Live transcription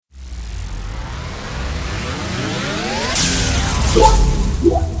Shora,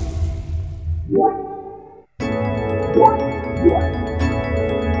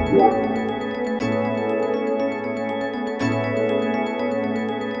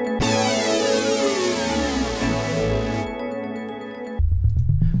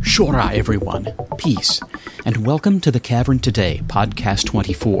 everyone. Peace. And welcome to The Cavern Today, Podcast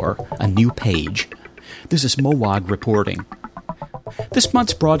 24, A New Page. This is Moag reporting. This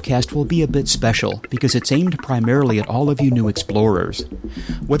month's broadcast will be a bit special because it's aimed primarily at all of you new explorers.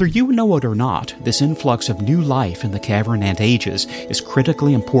 Whether you know it or not, this influx of new life in the Cavern and Ages is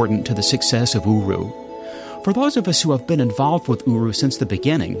critically important to the success of Uru. For those of us who have been involved with Uru since the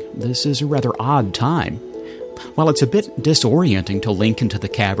beginning, this is a rather odd time. While it's a bit disorienting to link into the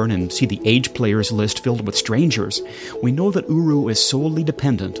Cavern and see the Age players list filled with strangers, we know that Uru is solely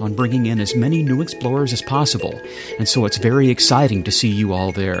dependent on bringing in as many new explorers as possible, and so it's very exciting to see you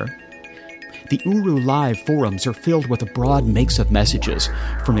all there. The Uru Live forums are filled with a broad mix of messages,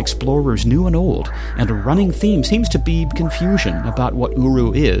 from explorers new and old, and a running theme seems to be confusion about what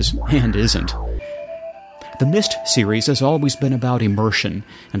Uru is and isn't. The Myst series has always been about immersion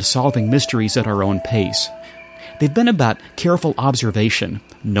and solving mysteries at our own pace. They've been about careful observation,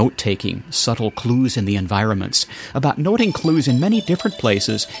 note-taking, subtle clues in the environments, about noting clues in many different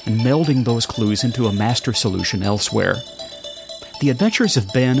places and melding those clues into a master solution elsewhere. The adventures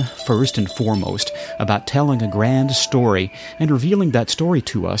have been, first and foremost, about telling a grand story and revealing that story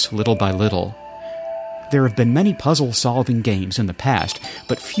to us little by little. There have been many puzzle-solving games in the past,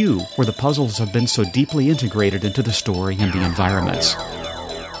 but few where the puzzles have been so deeply integrated into the story and the environments.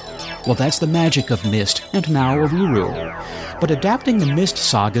 Well, that's the magic of Myst, and now of Uru. But adapting the Myst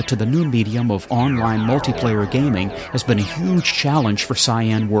saga to the new medium of online multiplayer gaming has been a huge challenge for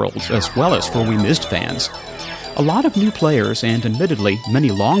Cyan Worlds, as well as for We Myst fans. A lot of new players, and admittedly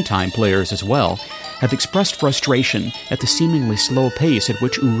many longtime players as well, have expressed frustration at the seemingly slow pace at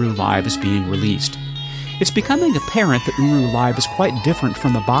which Uru Live is being released. It's becoming apparent that Uru Live is quite different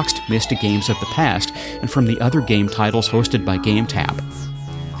from the boxed Myst games of the past and from the other game titles hosted by GameTap.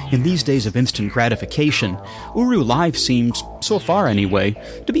 In these days of instant gratification, Uru Live seems, so far anyway,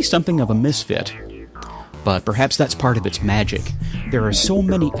 to be something of a misfit. But perhaps that's part of its magic. There are so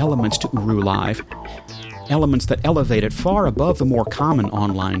many elements to Uru Live, elements that elevate it far above the more common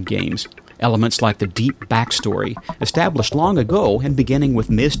online games. Elements like the deep backstory, established long ago and beginning with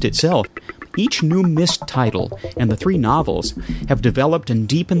Myst itself. Each new Myst title and the 3 novels have developed and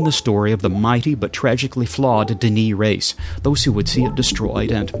deepened the story of the mighty but tragically flawed D'ni race, those who would see it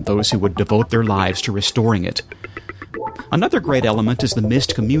destroyed and those who would devote their lives to restoring it. Another great element is the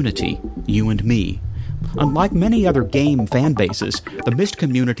Myst community, you and me. Unlike many other game fan bases, the Myst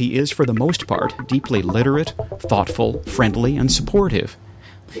community is, for the most part, deeply literate, thoughtful, friendly, and supportive.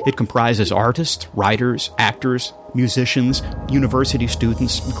 It comprises artists, writers, actors, musicians, university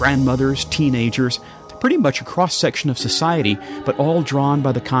students, grandmothers, teenagers, pretty much a cross-section of society, but all drawn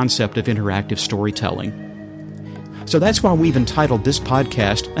by the concept of interactive storytelling. So that's why we've entitled this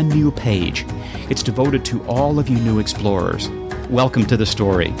podcast A New Page. It's devoted to all of you new explorers. Welcome to the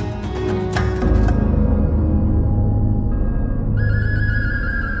story.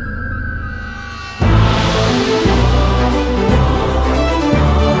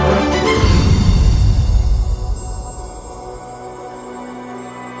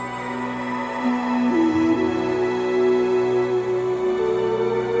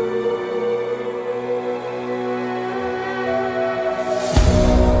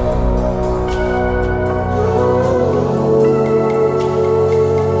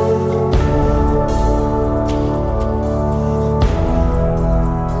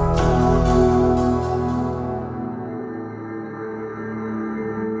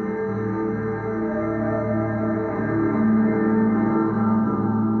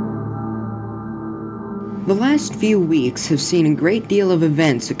 The last few weeks have seen a great deal of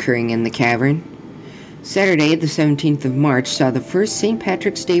events occurring in the Cavern. Saturday, the 17th of March, saw the first St.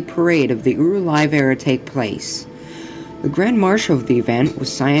 Patrick's Day parade of the Uru Live era take place. The Grand Marshal of the event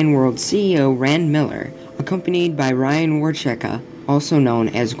was Cyan World CEO Rand Miller, accompanied by Ryan Warcheka, also known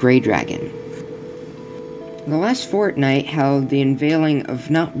as Grey Dragon. The last fortnight held the unveiling of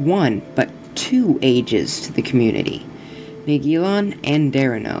not one, but 2 ages to the community, Nigilon and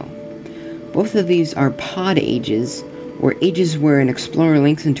Darano. Both of these are pod ages, or ages where an explorer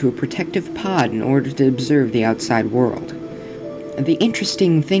links into a protective pod in order to observe the outside world. The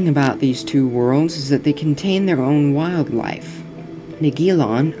interesting thing about these 2 worlds is that they contain their own wildlife.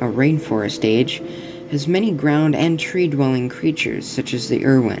 Nigilon, a rainforest age, has many ground and tree-dwelling creatures such as the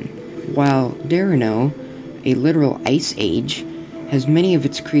Irwin, while Darano, a literal ice age, has many of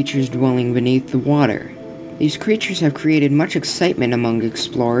its creatures dwelling beneath the water. These creatures have created much excitement among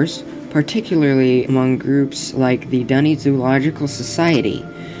explorers, particularly among groups like the Dunny Zoological Society,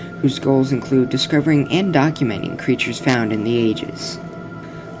 whose goals include discovering and documenting creatures found in the ages.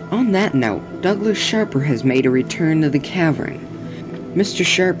 On that note, Douglas Sharper has made a return to the cavern. Mr.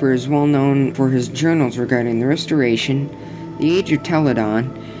 Sharper is well known for his journals regarding the Restoration, the Age of Teledon,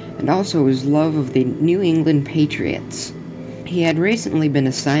 and also his love of the New England Patriots. He had recently been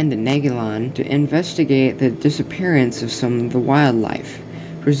assigned to Negulon to investigate the disappearance of some of the wildlife,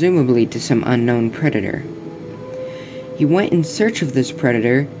 presumably to some unknown predator. He went in search of this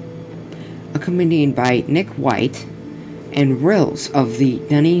predator, accompanied by Nick White and Rills of the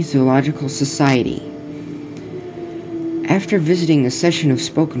Dunny Zoological Society. After visiting a session of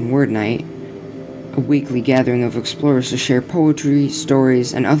spoken word night, a weekly gathering of explorers to share poetry,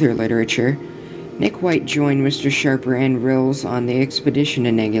 stories, and other literature, Nick White joined Mr. Sharper and Rills on the expedition to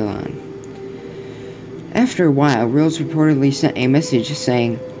Negulon. After a while, Rills reportedly sent a message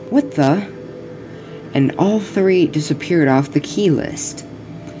saying, "What the?" and all three disappeared off the key list.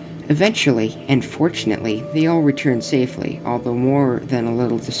 Eventually, and fortunately, they all returned safely, although more than a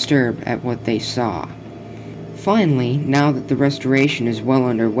little disturbed at what they saw. Finally, now that the restoration is well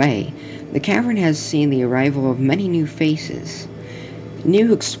underway, the cavern has seen the arrival of many new faces.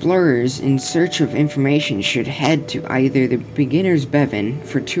 New explorers in search of information should head to either the Beginner's Bevan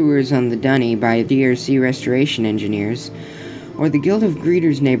for tours on the Dunny by DRC restoration engineers, or the Guild of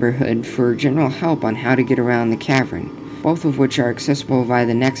Greeters neighborhood for general help on how to get around the cavern, both of which are accessible via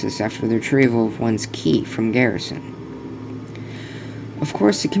the Nexus after the retrieval of one's key from Garrison. Of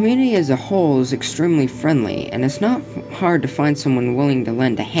course, the community as a whole is extremely friendly, and it's not hard to find someone willing to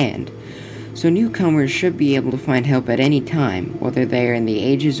lend a hand, so newcomers should be able to find help at any time, whether they are in the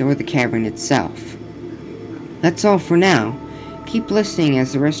Ages or the cavern itself. That's all for now. Keep listening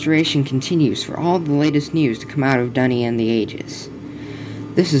as the restoration continues for all the latest news to come out of Dunny and the Ages.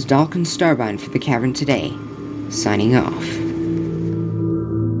 This is Dalkin Starbine for the Cavern Today, signing off.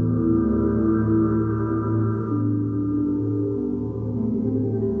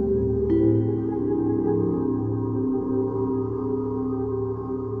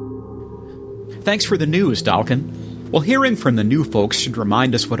 Thanks for the news, Dalkin. Well, hearing from the new folks should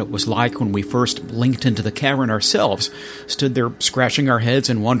remind us what it was like when we first blinked into the cavern ourselves, stood there scratching our heads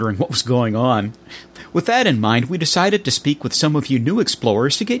and wondering what was going on. With that in mind, we decided to speak with some of you new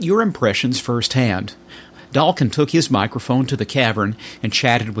explorers to get your impressions firsthand. Dalkin took his microphone to the cavern and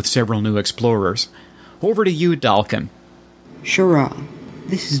chatted with several new explorers. Over to you, Dalkin. Shura.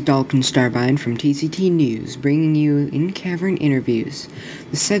 This is Dalkin Starbine from TCT News, bringing you in-cavern interviews,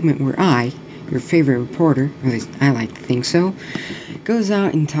 the segment where I, your favorite reporter, or at least I like to think so, goes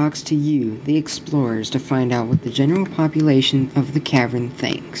out and talks to you, the explorers, to find out what the general population of the cavern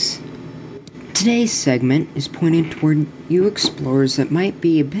thinks. Today's segment is pointed toward you explorers that might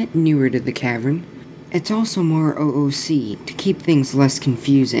be a bit newer to the cavern. It's also more OOC, to keep things less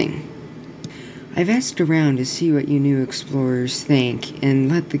confusing. I've asked around to see what you new explorers think,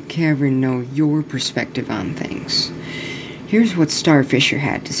 and let the cavern know your perspective on things. Here's what Starfisher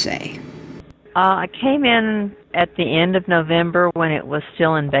had to say. I came in at the end of November when it was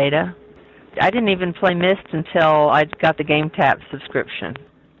still in beta. I didn't even play Myst until I got the GameTap subscription.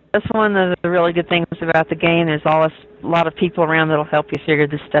 That's one of the really good things about the game. There's always a lot of people around that'll help you figure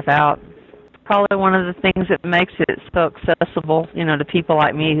this stuff out. Probably one of the things that makes it so accessible, to people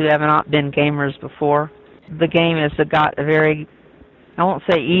like me who have not been gamers before. The game has got a very, I won't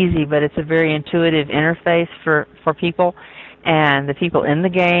say easy, but it's a very intuitive interface for people. And the people in the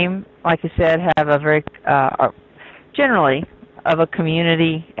game, like I said, have a very, generally, of a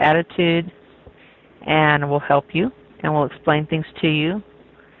community attitude and will help you and will explain things to you.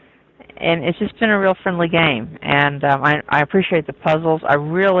 And it's just been a real friendly game. And I appreciate the puzzles.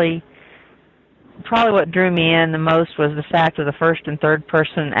 Probably what drew me in the most was the fact of the first and third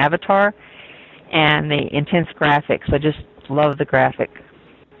person avatar and the intense graphics. I just love the graphic.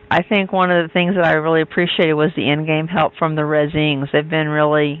 I think one of the things that I really appreciated was the in-game help from the Resings. They've been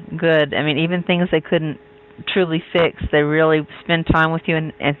really good. I mean, even things they couldn't truly fix, they really spend time with you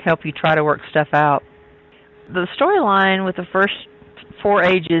and help you try to work stuff out. The storyline with the first 4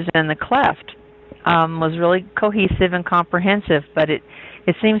 Ages and the Cleft was really cohesive and comprehensive, but it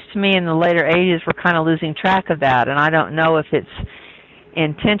seems to me in the later Ages we're kind of losing track of that, and I don't know if it's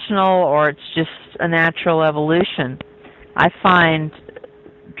intentional or it's just a natural evolution.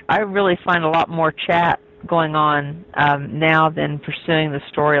 I really find a lot more chat going on now than pursuing the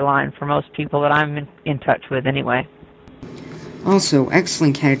storyline for most people that I'm in touch with anyway. Also,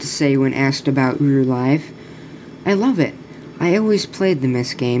 Excellent had to say when asked about Uru Live, I love it. I always played the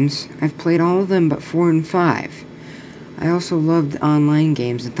Myst games. I've played all of them but 4 and 5. I also loved online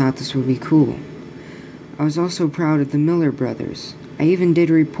games and thought this would be cool. I was also proud of the Miller brothers. I even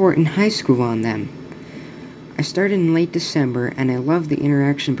did a report in high school on them. I started in late December, and I loved the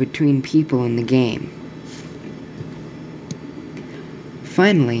interaction between people in the game.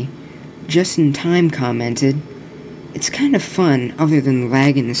 Finally, Just in Time commented, "It's kind of fun, other than the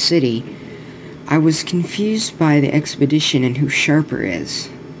lag in the city. I was confused by the expedition and who Sharper is.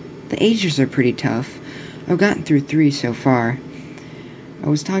 The ages are pretty tough. I've gotten through 3 so far. I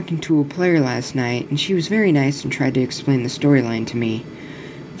was talking to a player last night, and she was very nice and tried to explain the storyline to me.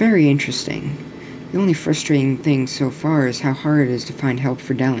 Very interesting. The only frustrating thing so far is how hard it is to find help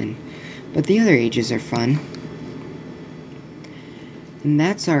for Dylan, but the other ages are fun." And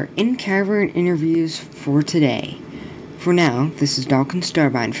that's our in-cavern interviews for today. For now, this is Dalkin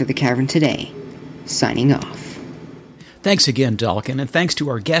Starbine for the Cavern Today, signing off. Thanks again, Dalkin, and thanks to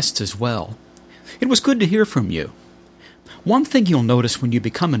our guests as well. It was good to hear from you. One thing you'll notice when you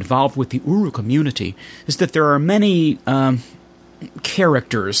become involved with the Uru community is that there are many,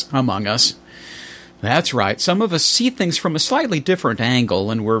 characters among us. That's right, some of us see things from a slightly different angle,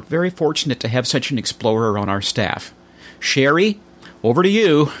 and we're very fortunate to have such an explorer on our staff. Sherry, over to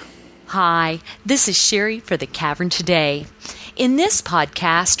you. Hi, this is Sherry for the Cavern Today. In this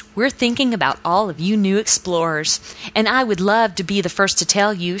podcast, we're thinking about all of you new explorers, and I would love to be the first to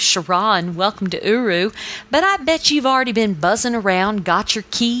tell you, Shara and welcome to Uru, but I bet you've already been buzzing around, got your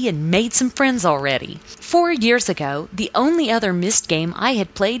key, and made some friends already. 4 years ago, the only other Myst game I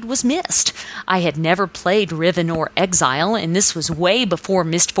had played was Myst. I had never played Riven or Exile, and this was way before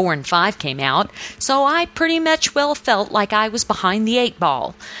Myst 4 and 5 came out, so I pretty much well felt like I was behind the 8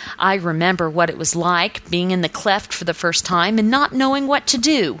 ball. I remember what it was like being in the cleft for the first time and not knowing what to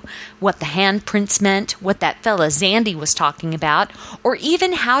do, what the handprints meant, what that fella Zandy was talking about, or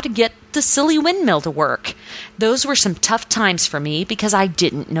even how to get the silly windmill to work. Those were some tough times for me because I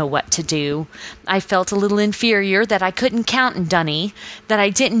didn't know what to do. I felt a little inferior that I couldn't count in Dunny, that I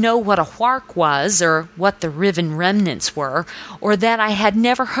didn't know what a whark was or what the Riven remnants were, or that I had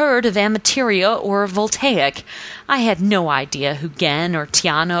never heard of Amateria or Voltaic. I had no idea who Gen or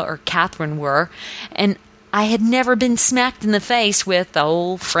Tiana or Catherine were, and I had never been smacked in the face with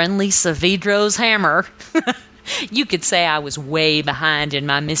old friendly Savidro's hammer. You could say I was way behind in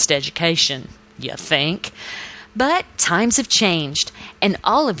my Myst education, you think? But times have changed, and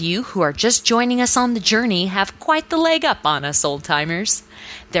all of you who are just joining us on the journey have quite the leg up on us, old-timers.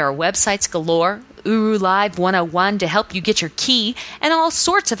 There are websites galore, Uru Live 101 to help you get your key, and all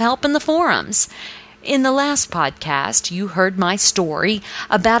sorts of help in the forums. In the last podcast, you heard my story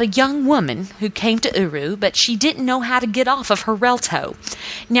about a young woman who came to Uru, but she didn't know how to get off of her Relto.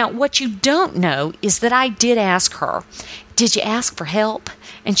 Now, what you don't know is that I did ask her, "Did you ask for help?"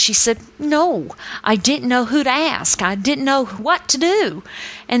 And she said, "No, I didn't know who to ask. I didn't know what to do."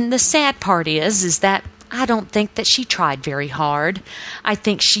 And the sad part is that I don't think that she tried very hard. I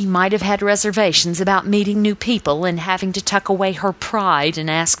think she might have had reservations about meeting new people and having to tuck away her pride and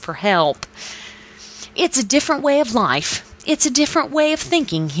ask for help. It's a different way of life. It's a different way of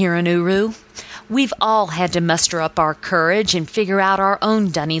thinking here in Uru. We've all had to muster up our courage and figure out our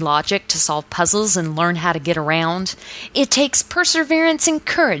own dunny logic to solve puzzles and learn how to get around. It takes perseverance and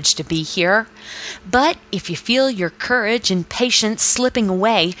courage to be here. But if you feel your courage and patience slipping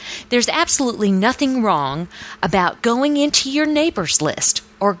away, there's absolutely nothing wrong about going into your neighbors list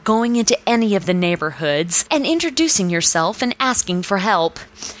or going into any of the neighborhoods and introducing yourself and asking for help.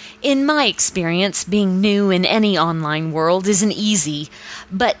 In my experience, being new in any online world isn't easy,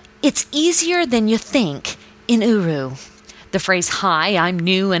 but it's easier than you think in Uru. The phrase, "Hi, I'm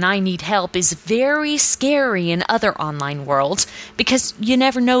new and I need help," is very scary in other online worlds because you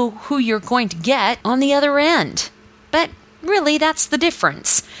never know who you're going to get on the other end. But really, that's the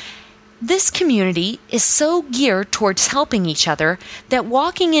difference. This community is so geared towards helping each other that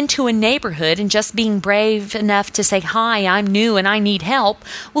walking into a neighborhood and just being brave enough to say, "Hi, I'm new and I need help,"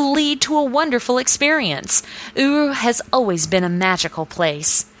 will lead to a wonderful experience. Uru has always been a magical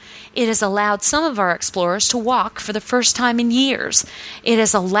place. It has allowed some of our explorers to walk for the first time in years. It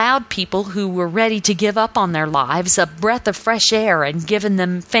has allowed people who were ready to give up on their lives a breath of fresh air and given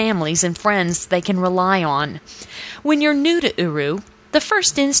them families and friends they can rely on. When you're new to Uru, the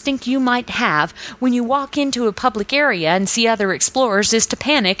first instinct you might have when you walk into a public area and see other explorers is to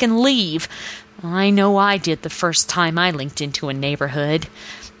panic and leave. I know I did the first time I linked into a neighborhood.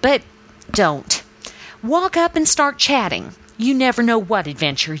 But don't. Walk up and start chatting. You never know what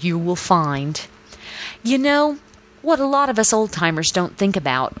adventure you will find. You know, what a lot of us old-timers don't think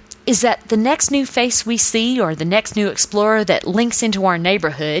about is that the next new face we see or the next new explorer that links into our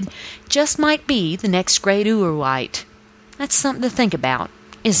neighborhood just might be the next great Uruite. That's something to think about,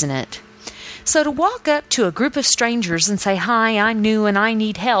 isn't it? So to walk up to a group of strangers and say, "Hi, I'm new and I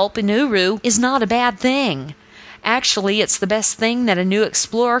need help" in Uru is not a bad thing. Actually, it's the best thing that a new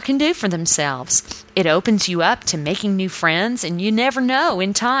explorer can do for themselves. It opens you up to making new friends, and you never know,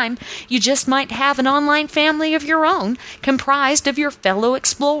 in time, you just might have an online family of your own comprised of your fellow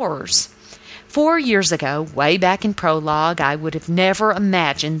explorers. 4 years ago, way back in Prologue, I would have never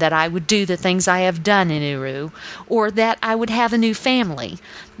imagined that I would do the things I have done in Uru, or that I would have a new family.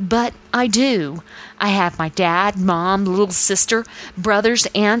 But I do. I have my dad, mom, little sister, brothers,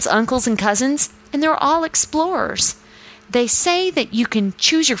 aunts, uncles, and cousins, and they're all explorers. They say that you can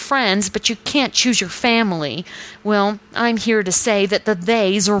choose your friends, but you can't choose your family. Well, I'm here to say that the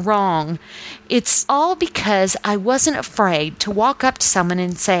theys are wrong. It's all because I wasn't afraid to walk up to someone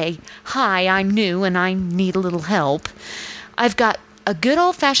and say, "Hi, I'm new and I need a little help." I've got a good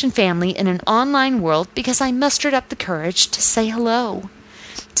old-fashioned family in an online world because I mustered up the courage to say hello.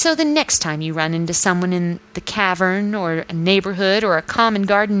 So the next time you run into someone in the cavern or a neighborhood or a common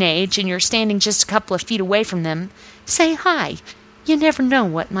garden age and you're standing just a couple of feet away from them, say hi. You never know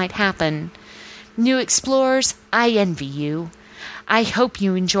what might happen. New explorers, I envy you. I hope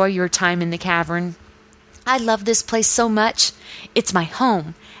you enjoy your time in the cavern. I love this place so much. It's my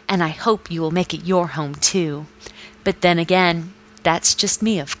home, and I hope you will make it your home too. But then again, that's just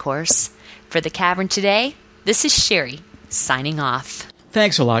me, of course. For the Cavern Today, this is Sherry, signing off.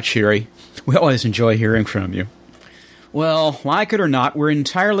 Thanks a lot, Sherry. We always enjoy hearing from you. Well, like it or not, we're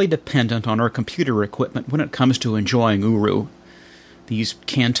entirely dependent on our computer equipment when it comes to enjoying Uru. These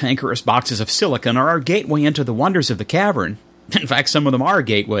cantankerous boxes of silicon are our gateway into the wonders of the cavern. In fact, some of them are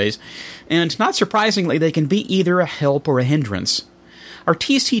gateways, and not surprisingly, they can be either a help or a hindrance. Our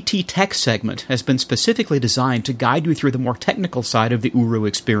TCT Tech segment has been specifically designed to guide you through the more technical side of the Uru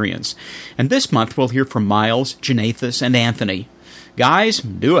experience, and this month we'll hear from Miles, Janathus, and Anthony. Guys,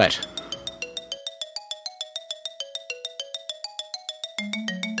 do it!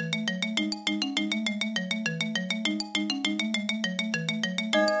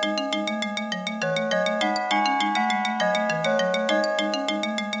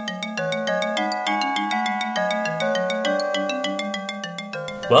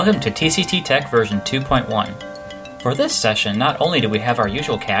 Welcome to TCT Tech version 2.1. For this session, not only do we have our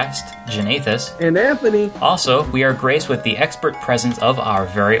usual cast, Janathus and Anthony, also we are graced with the expert presence of our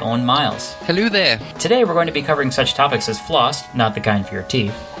very own Miles. Hello there. Today we're going to be covering such topics as floss, not the kind for your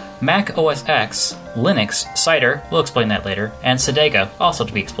teeth, Mac OS X, Linux, Cider, we'll explain that later, and Sedega, also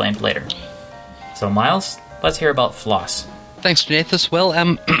to be explained later. So Miles, let's hear about floss. Thanks, Janathus. Well,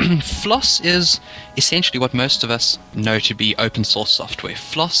 FLOSS is essentially what most of us know to be open source software.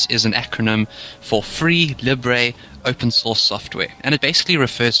 FLOSS is an acronym for Free Libre Open Source Software, and it basically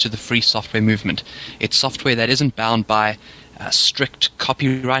refers to the free software movement. It's software that isn't bound by strict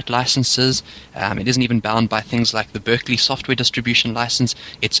copyright licenses. It isn't even bound by things like the Berkeley Software Distribution License.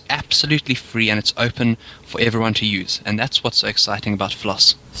 It's absolutely free and it's open for everyone to use, and that's what's so exciting about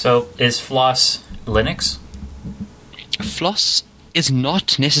FLOSS. So, is floss Linux? FLOSS is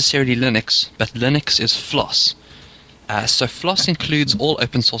not necessarily Linux, but Linux is FLOSS. So FLOSS includes all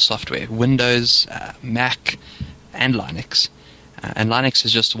open source software, Windows, Mac, and Linux. And Linux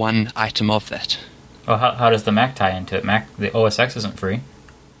is just one item of that. Oh, how does the Mac tie into it? The OS X isn't free.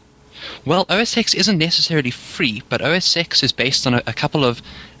 Well, OS X isn't necessarily free, but OS X is based on a couple of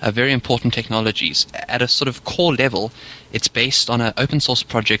very important technologies. At a sort of core level, it's based on an open source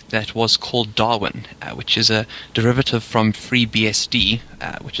project that was called Darwin, which is a derivative from FreeBSD,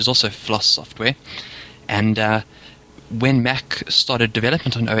 which is also FLOSS software. And when Mac started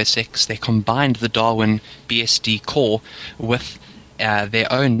development on OS X, they combined the Darwin BSD core with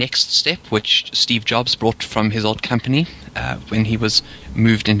their own next step, which Steve Jobs brought from his old company when he was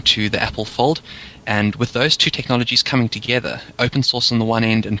moved into the Apple fold. And with those two technologies coming together, open source on the one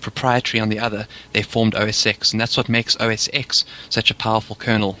end and proprietary on the other, they formed OS X. And that's what makes OS X such a powerful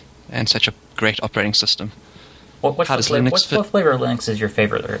kernel and such a great operating system. What flavor of Linux is your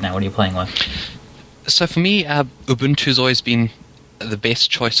favorite right now? What are you playing with? So for me, Ubuntu's always been the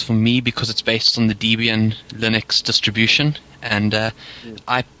best choice for me because it's based on the Debian Linux distribution. And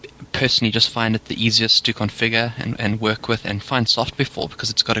I personally just find it the easiest to configure and work with and find software for because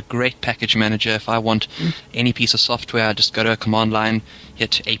it's got a great package manager. If I want any piece of software, I just go to a command line,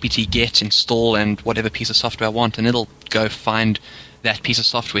 hit apt-get, install, and whatever piece of software I want, and it'll go find that piece of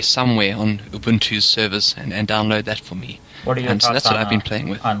software somewhere on Ubuntu's servers and download that for me. What are your thoughts that's what I've been playing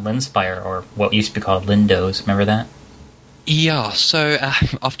with. On Linspire, or what used to be called Lindows? Remember that? Yeah, so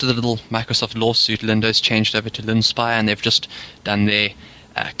after the little Microsoft lawsuit, Windows changed over to Linspire, and they've just done their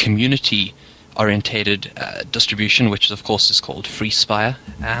community-orientated distribution, which of course is called FreeSpire.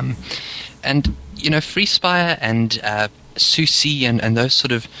 And FreeSpire and SUSE and those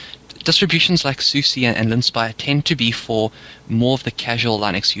sort of distributions like SUSE and Linspire tend to be for more of the casual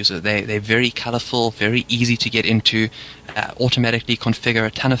Linux user. They're very colorful, very easy to get into, automatically configure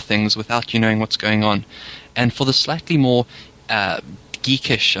a ton of things without you knowing what's going on. And for the slightly more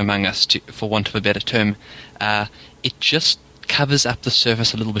geekish among us, for want of a better term, it just covers up the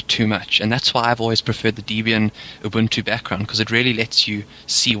surface a little bit too much. And that's why I've always preferred the Debian Ubuntu background, because it really lets you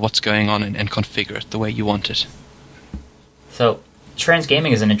see what's going on and configure it the way you want it. So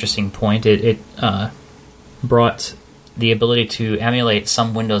transgaming is an interesting point. It brought the ability to emulate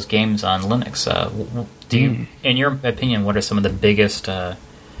some Windows games on Linux. Do you, in your opinion, what are some of the biggest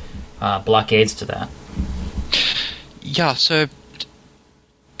blockades to that? Yeah, so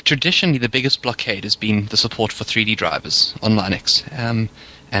traditionally the biggest blockade has been the support for 3D drivers on Linux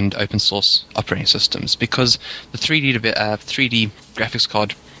and open source operating systems, because the 3D graphics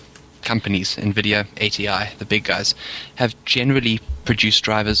card companies, NVIDIA, ATI, the big guys, have generally produced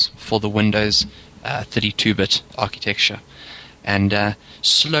drivers for the Windows 32-bit architecture. And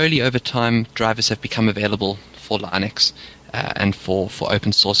slowly over time, drivers have become available for Linux and for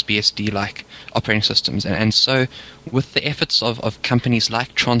open source BSD-like operating systems. And so with the efforts of companies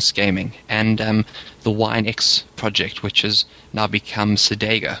like Transgaming and the WineX project, which has now become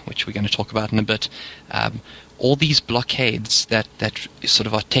Sedega, which we're going to talk about in a bit, all these blockades that sort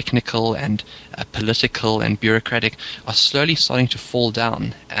of are technical and political and bureaucratic are slowly starting to fall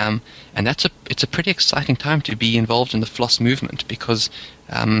down. And it's a pretty exciting time to be involved in the FLOSS movement, because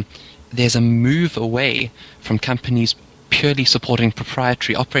there's a move away from companies purely supporting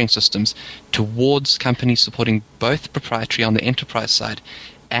proprietary operating systems towards companies supporting both proprietary on the enterprise side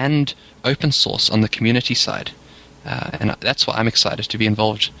and open source on the community side. And that's why I'm excited to be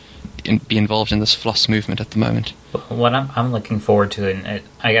involved in this FLOSS movement at the moment. What I'm looking forward to, and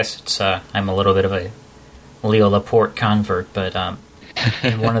I guess it's I'm a little bit of a Leo Laporte convert, but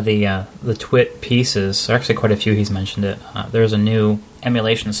in one of the Twit pieces, actually quite a few, he's mentioned it. There's a new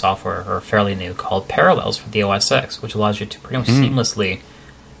emulation software, or fairly new, called Parallels for the OS X, which allows you to pretty much seamlessly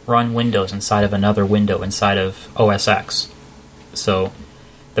run Windows inside of another window inside of OS X. So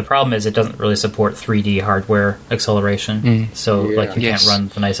the problem is it doesn't really support 3D hardware acceleration, so you can't run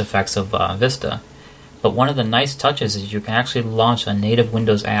the nice effects of Vista. But one of the nice touches is you can actually launch a native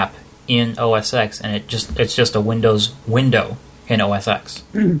Windows app in OS X, and it's just a Windows window in OS X.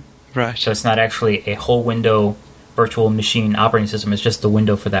 Right. So it's not actually a whole window virtual machine operating system, it's just the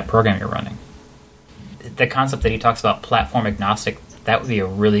window for that program you're running. The concept that he talks about, platform agnostic, that would be a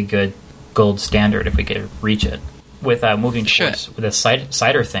really good gold standard if we could reach it. With moving towards with the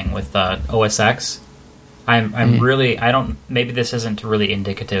Cider thing with OS X, I'm really, maybe this isn't really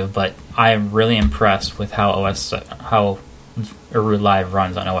indicative, but I'm really impressed with how Uru Live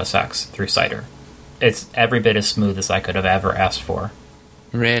runs on OS X through Cider. It's every bit as smooth as I could have ever asked for.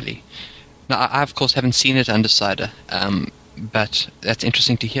 Really? Now, I of course haven't seen it under Cider, but that's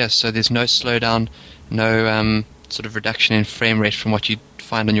interesting to hear. So there's no slowdown, no sort of reduction in frame rate from what you'd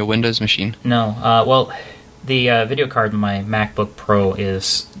find on your Windows machine? No. Well, the video card in my MacBook Pro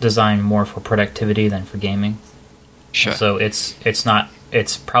is designed more for productivity than for gaming. Sure. So it's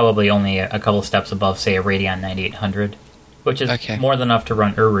probably only a couple steps above, say, a Radeon 9800, which is more than enough to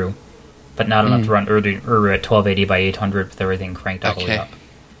run Uru, but not enough to run Uru at 1280 by 800 with everything cranked all the way up.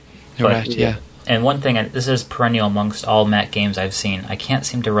 Right, yeah. And one thing, this is perennial amongst all Mac games I've seen, I can't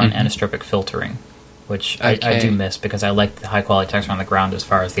seem to run anisotropic filtering, which I do miss because I like the high-quality texture on the ground as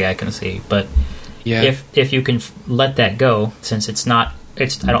far as the eye can see. But if you can let that go, since I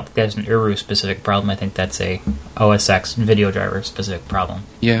don't think that's an Uru-specific problem, I think that's a OS X video driver-specific problem.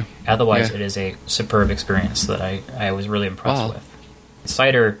 Yeah. Otherwise, it is a superb experience that I was really impressed with.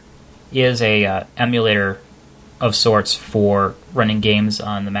 Cider is a emulator of sorts for running games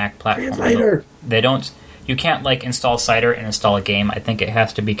on the Mac platform. Cider. You can't install Cider and install a game. I think it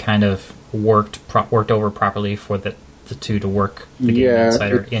has to be kind of worked over properly for the two to work the game in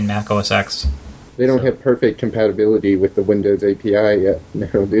Cider in Mac OS X. They don't have perfect compatibility with the Windows API yet,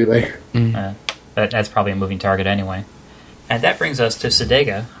 no, do they? That's probably a moving target anyway. And that brings us to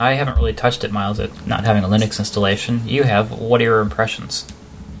Sedega. I haven't really touched it, Miles, at not having a Linux installation. You have. What are your impressions?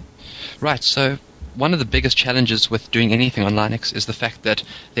 Right, so one of the biggest challenges with doing anything on Linux is the fact that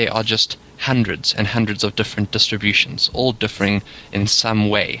there are just hundreds and hundreds of different distributions, all differing in some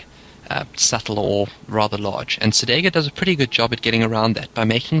way, subtle or rather large. And Sedega does a pretty good job at getting around that by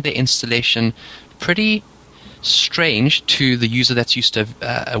making the installation pretty strange to the user that's used to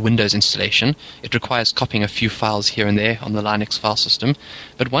a Windows installation. It requires copying a few files here and there on the Linux file system.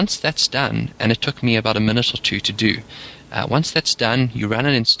 But once that's done, and it took me about a minute or two to do, once that's done, you run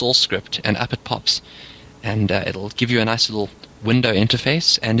an install script and up it pops. And it'll give you a nice little window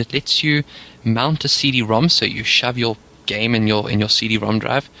interface, and it lets you mount a CD-ROM. So you shove your game in your CD-ROM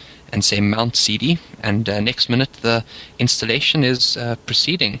drive and say mount CD, and next minute the installation is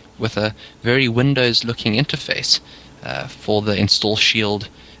proceeding with a very Windows-looking interface for the Install Shield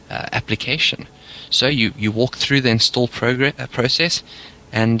application. So you walk through the install process,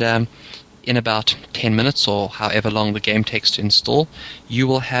 and in about 10 minutes or however long the game takes to install, you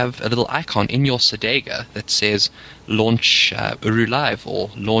will have a little icon in your Sodega that says launch Uru Live or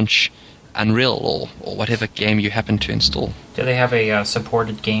launch Unreal or whatever game you happen to install. Do they have a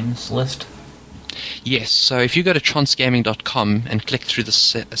supported games list? Yes, so if you go to transgaming.com and click through the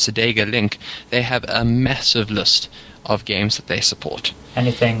Sodega link, they have a massive list of games that they support.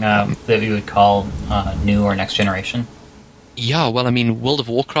 Anything that you would call new or next generation? Yeah, well, I mean, World of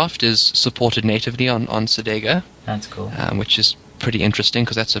Warcraft is supported natively on Sodega. That's cool. Which is pretty interesting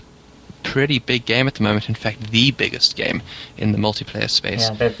because that's a pretty big game at the moment. In fact, the biggest game in the multiplayer space.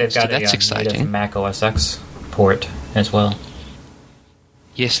 Yeah, they've got that's a exciting. native Mac OS X port as well.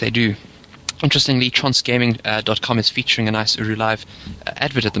 Yes, they do. Interestingly, transgaming.com is featuring a nice Uru Live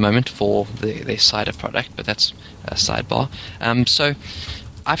advert at the moment for their cider product, but that's a sidebar. So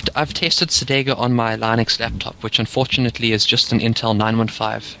I've tested Sodega on my Linux laptop, which unfortunately is just an Intel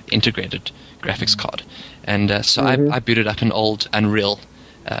 915 integrated graphics card. And so I booted up an old Unreal.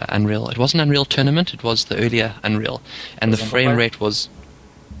 It wasn't Unreal Tournament, it was the earlier Unreal. And the frame rate was...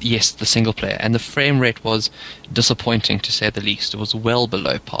 Yes, the single player. And the frame rate was disappointing, to say the least. It was well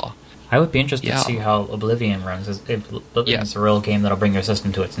below par. I would be interested to see how Oblivion runs. If Oblivion is a real game that'll bring your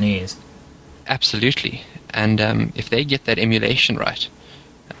system to its knees. Absolutely. And if they get that emulation right,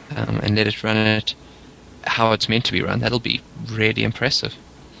 and let it run it how it's meant to be run, that'll be really impressive.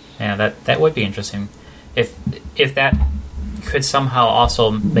 Yeah, that would be interesting. If that could somehow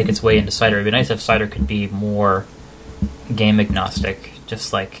also make its way into Cider, it'd be nice if Cider could be more game agnostic,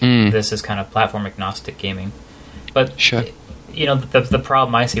 just like this is kind of platform agnostic gaming. But sure. You know, the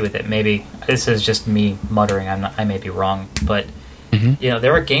problem I see with it, maybe this is just me muttering, I may be wrong, but you know,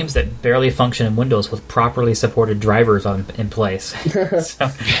 there are games that barely function in Windows with properly supported drivers in place.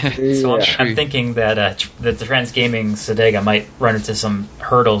 so I'm thinking that the Transgaming Sodega might run into some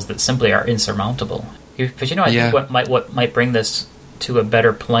hurdles that simply are insurmountable. But you know, I think what might bring this to a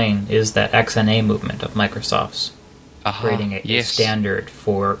better plane is that XNA movement of Microsoft's creating a standard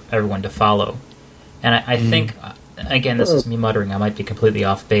for everyone to follow. And I think, again, this is me muttering, I might be completely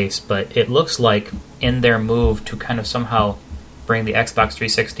off base, but it looks like in their move to kind of somehow bring the Xbox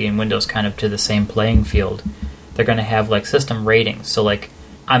 360 and Windows kind of to the same playing field, they're going to have like system ratings. So like,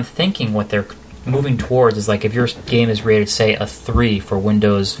 I'm thinking what they're moving towards is like if your game is rated, say, a 3 for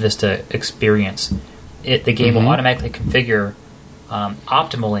Windows Vista Experience, the game will automatically configure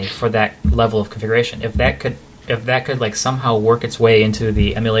optimally for that level of configuration. If that could like somehow work its way into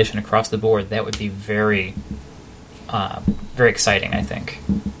the emulation across the board, that would be very, very exciting, I think.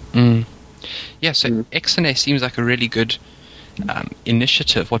 Yeah, so XNA seems like a really good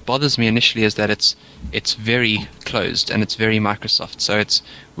initiative. What bothers me initially is that it's very closed and it's very Microsoft. So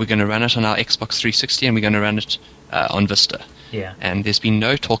we're going to run it on our Xbox 360 and we're going to run it on Vista. Yeah. And there's been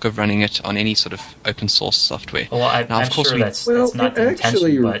no talk of running it on any sort of open source software. Well, I'm sure that's not the intention. It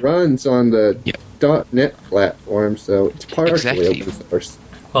actually runs on the .NET platform, so it's partially open source.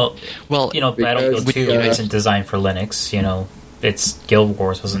 Well, you know, Battlefield 2 isn't designed for Linux. You know, Guild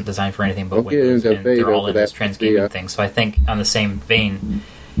Wars wasn't designed for anything but Windows, and they're all in this transgaming thing. So I think, on the same vein,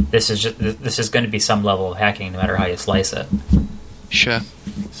 this is going to be some level of hacking, no matter how you slice it. Sure.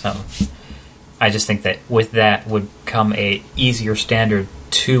 So, I just think that with that would come a easier standard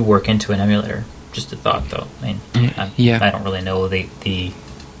to work into an emulator. Just a thought, though. I mean, I don't really know the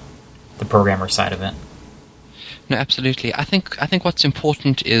programmer side of it. No, absolutely. I think what's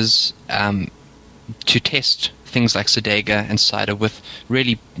important is to test things like Sodega and Cider with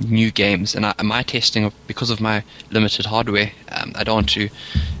really new games. And my testing, because of my limited hardware, I don't want to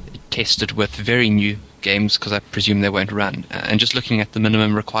test it with very new games because I presume they won't run. And just looking at the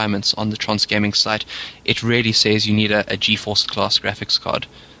minimum requirements on the Transgaming site, it really says you need a GeForce class graphics card,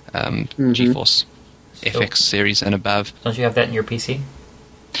 GeForce FX series and above. Don't you have that in your PC?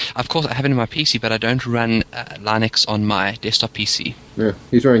 Of course, I have it in my PC, but I don't run Linux on my desktop PC. Yeah,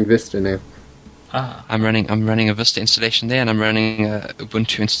 he's running Vista now. I'm running a Vista installation there, and I'm running a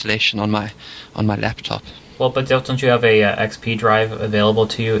Ubuntu installation on my laptop. Well, but don't you have a XP drive available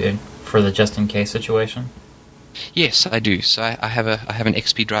to you for the just-in-case situation? Yes, I do. So I have an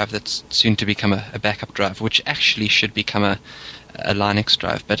XP drive that's soon to become a backup drive, which actually should become a Linux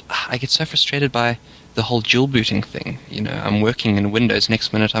drive. But I get so frustrated by the whole dual booting thing. You know, I'm working in Windows.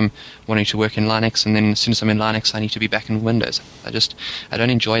 Next minute I'm wanting to work in Linux, and then as soon as I'm in Linux, I need to be back in Windows. I don't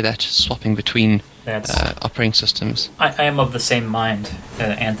enjoy that swapping between operating systems. I am of the same mind.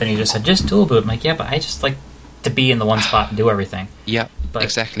 Anthony just said, just dual boot. I'm like, yeah, but I just like to be in the one spot and do everything. Yeah, but,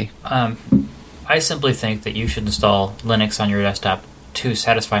 exactly. I simply think that you should install Linux on your desktop to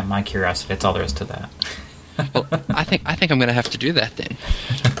satisfy my curiosity. That's all there is to that. Well, I think I'm going to have to do that then.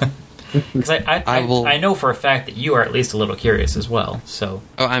 Because I know for a fact that you are at least a little curious as well. So.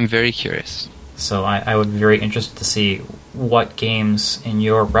 Oh, I'm very curious. So I would be very interested to see what games in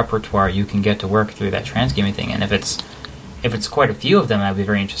your repertoire you can get to work through that transgaming thing, and if it's quite a few of them, I'd be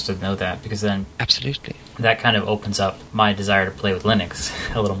very interested to know that, because then absolutely that kind of opens up my desire to play with Linux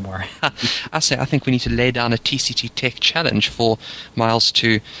a little more. I think we need to lay down a TCT Tech challenge for Miles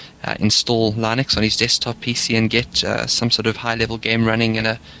to install Linux on his desktop PC and get some sort of high-level game running in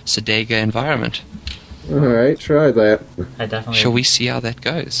a Sega environment. All right, try that. I definitely. Shall we see how that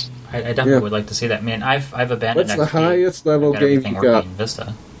goes? I definitely would like to see that. Man, I've abandoned. What's the XP. highest level game you got? In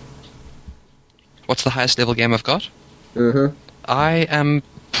Vista. What's the highest level game I've got? I am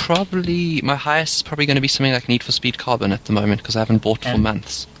probably, my highest is probably going to be something like Need for Speed Carbon at the moment, because I haven't bought for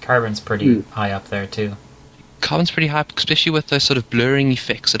months. Carbon's pretty high up there too. Carbon's pretty high, especially with those sort of blurring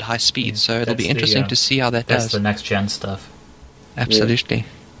effects at high speed, so it'll be interesting to see how that does. That's the next gen stuff. Absolutely.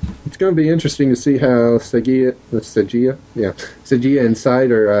 Yeah. It's going to be interesting to see how Sega and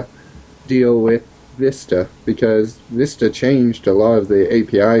Cider deal with Vista, because Vista changed a lot of the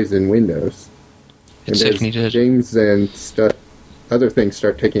APIs in Windows. It certainly did. Games and other things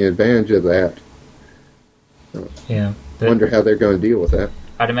start taking advantage of that. Yeah. I wonder how they're going to deal with that.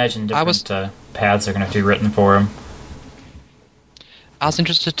 I'd imagine different paths are going to have to be written for them. I was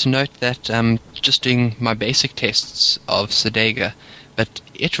interested to note that just doing my basic tests of Sega, but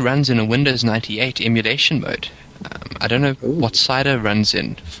it runs in a Windows 98 emulation mode. I don't know what Cider runs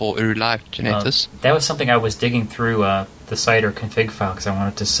in for Uru Live. Do you know this? That was something I was digging through the Cider config file, because I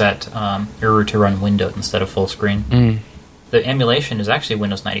wanted to set Uru to run Windows instead of full screen. The emulation is actually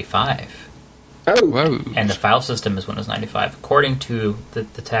Windows 95. Oh, whoa! And the file system is Windows 95, according to the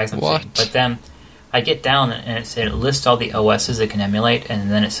tags I'm seeing. But then I get down and it lists all the OSs it can emulate, and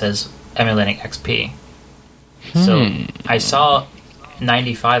then it says emulating XP. So I saw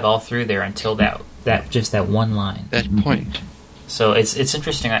 95 all through there until that one line. That point. So it's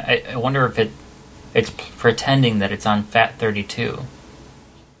interesting. I wonder if it's pretending that it's on FAT32.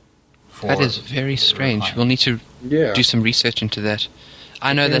 That is very strange. We'll need to do some research into that.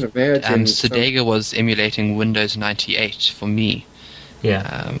 I know that Sega was emulating Windows 98 for me.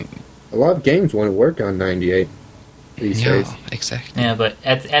 Yeah. A lot of games want to work on 98 these days. Exactly. Yeah, but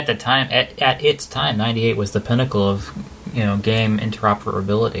at the time, at its time, 98 was the pinnacle of game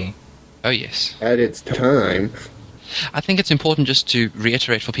interoperability. Oh yes. At its time. I think it's important just to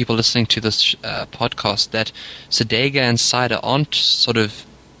reiterate for people listening to this podcast that Sega and Cider aren't sort of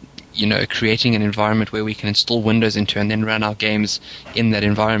creating an environment where we can install Windows into and then run our games in that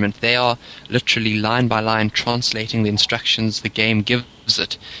environment. They are literally line by line translating the instructions the game gives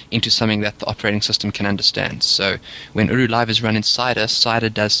it into something that the operating system can understand. So when Uru Live is run in Cider, Cider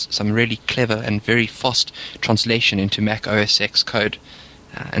does some really clever and very fast translation into Mac OS X code.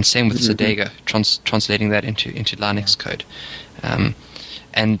 And same with Sega, translating that into Linux code.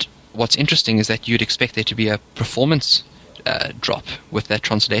 And what's interesting is that you'd expect there to be a performance drop with that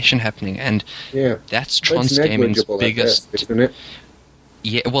translation happening, and that's transgaming's biggest. Best, isn't it?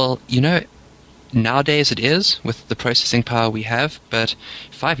 Yeah, well, nowadays it is with the processing power we have, but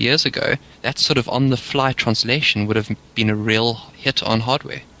 5 years ago, that sort of on-the-fly translation would have been a real hit on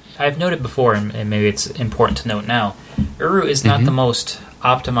hardware. I've noted before, and maybe it's important to note now, Uru is not the most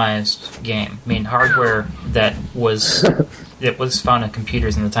optimized game. I mean, hardware that was found in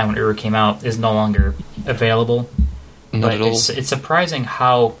computers in the time when Uru came out is no longer available. Not at all. It's surprising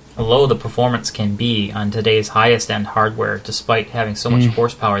how low the performance can be on today's highest-end hardware, despite having so much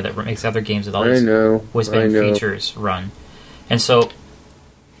horsepower that makes other games with all these whiz-bang features run. And so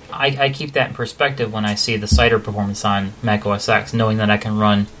I keep that in perspective when I see the Cider performance on Mac OS X, knowing that I can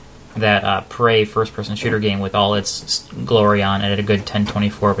run that Prey first-person shooter game with all its glory on it at a good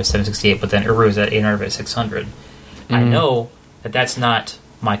 1024 by 768, but then Uru is at 800 by 600. I know that that's not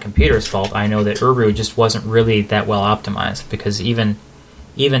my computer's fault. I know that Uru just wasn't really that well optimized, because even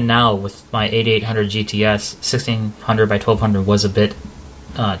now with my 8800 GTS, 1600 by 1200 was a bit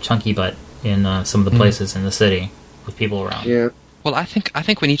chunky butt in some of the places in the city with people around. Yeah. Well, I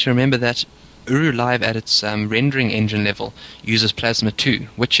think we need to remember that Uru Live at its rendering engine level uses Plasma 2,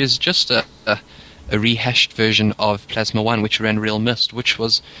 which is just a rehashed version of Plasma 1, which ran Real Mist, which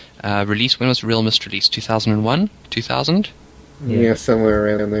was released. When was Real Mist released? 2001? 2000? Yeah, somewhere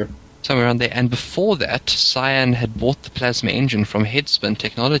around there. Somewhere around there. And before that, Cyan had bought the Plasma engine from Headspin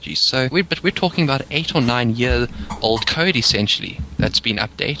Technologies. So, but we're talking about 8 or 9 year old code, essentially, that's been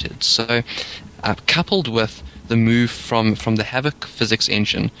updated. So, coupled with the move from the Havoc physics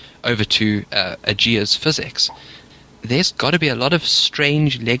engine over to Aegea's physics, there's got to be a lot of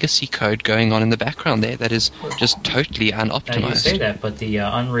strange legacy code going on in the background there that is just totally unoptimized. Now you say that, but the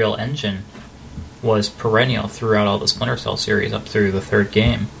Unreal Engine was perennial throughout all the Splinter Cell series up through the third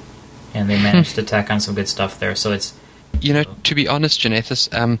game, and they managed to tack on some good stuff there. So it's, you know, to be honest,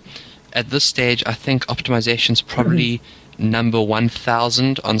 Janethus, at this stage, I think optimization's probably number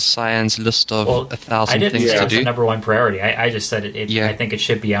 1,000 on Cyan's list of 1,000 I didn't things say to it's do. the number one priority. I just said it. Yeah. I think it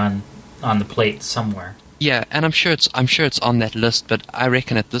should be on the plate somewhere. Yeah, and I'm sure it's on that list, but I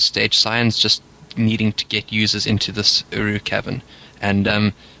reckon at this stage, Cyan's just needing to get users into this Uru cavern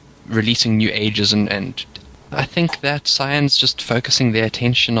and releasing new ages, and I think that Cyan's just focusing their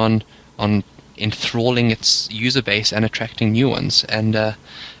attention on enthralling its user base and attracting new ones, and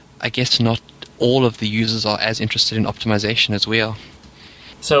I guess not all of the users are as interested in optimization as we are.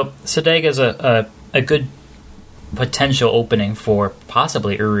 So Sedega is a good potential opening for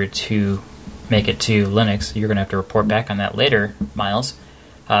possibly Uru to make it to Linux. You're going to have to report back on that later, Miles.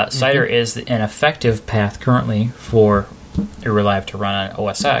 Cider is an effective path currently for Uru Live to run on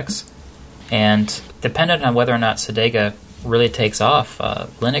OS X, and dependent on whether or not Sedega really takes off,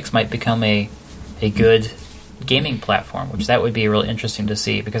 Linux might become a good gaming platform, which that would be really interesting to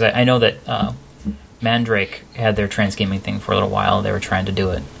see, because I know that Mandrake had their transgaming thing for a little while. They were trying to do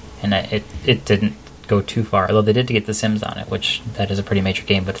it, and it didn't go too far, although they did get The Sims on it, which that is a pretty major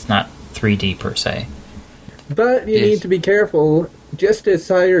game, but it's not 3D per se. But you need to be careful. Just as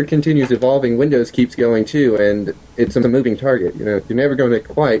Cider continues evolving, Windows keeps going too, and it's a moving target. You know, you're never going to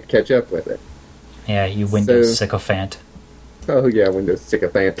quite catch up with it. Yeah, you Windows sycophant. Oh yeah, Windows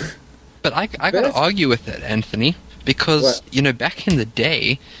sycophant. But I got to argue with that, Anthony, because you know, back in the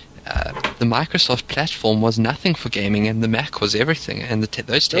day, the Microsoft platform was nothing for gaming, and the Mac was everything, and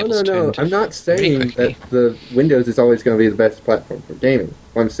those tables turned. I'm not saying quickly. that the Windows is always going to be the best platform for gaming.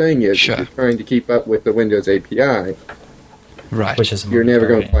 What I'm saying is, if you're trying to keep up with the Windows API, right, which is you're never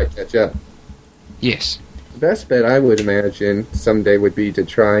going to quite catch up. Yes. The best bet I would imagine someday would be to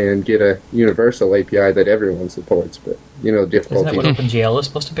try and get a universal API that everyone supports, but you know, difficulty. Isn't that what OpenGL is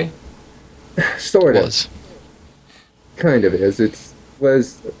supposed to be? Sort of. Kind of is.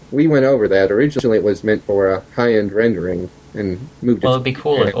 We went over that. Originally it was meant for a high-end rendering and moved Well, it'd be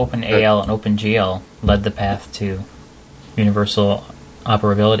cool if OpenAL and OpenGL led the path to universal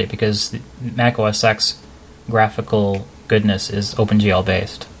operability, because Mac OS X graphical goodness is OpenGL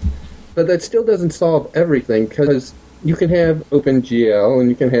based. But that still doesn't solve everything, because you can have OpenGL and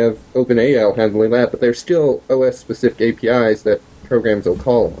you can have OpenAL handling that, but there's still OS-specific APIs that programs will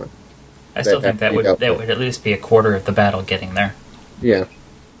call on. I still think that would at least be a quarter of the battle getting there. Yeah.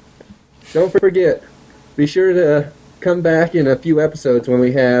 Don't forget, be sure to come back in a few episodes when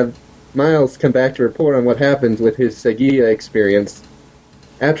we have Miles come back to report on what happens with his Segia experience.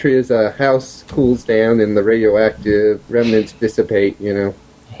 After his house cools down and the radioactive remnants dissipate, you know.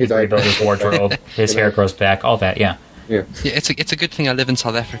 He rebuilds his wardrobe, his hair grows back, all that, yeah. Yeah, it's a good thing I live in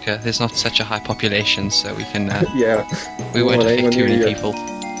South Africa. There's not such a high population, so we can yeah. We won't affect too many people.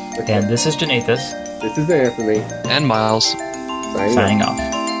 Okay. And this is Janethus. This is Anthony. And Miles. Signing off.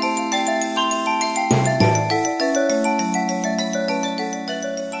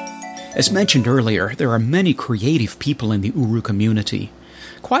 As mentioned earlier, there are many creative people in the Uru community.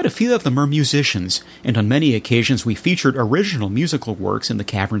 Quite a few of them are musicians, and on many occasions we featured original musical works in the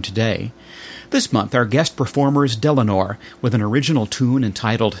Cavern today. This month our guest performer is Delanor, with an original tune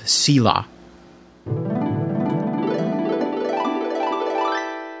entitled Sila.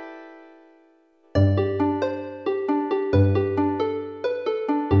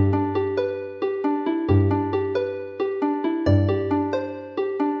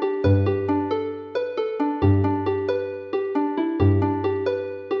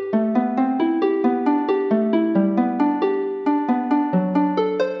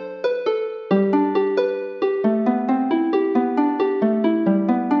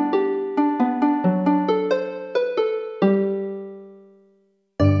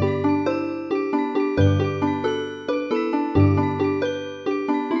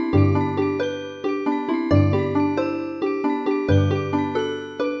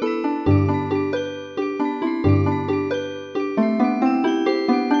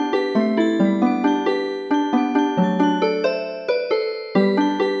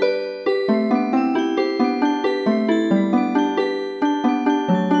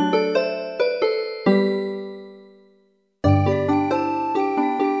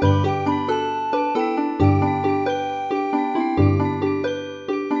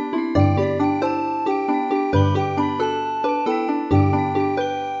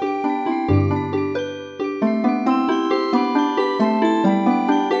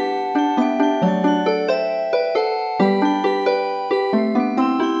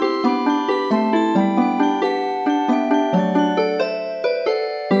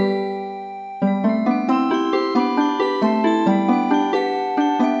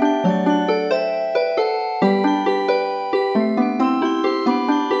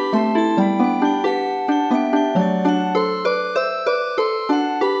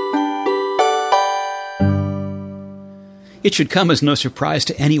 It should come as no surprise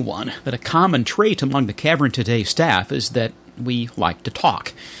to anyone that a common trait among the Cavern Today staff is that we like to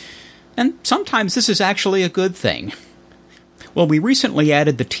talk. And sometimes this is actually a good thing. Well, we recently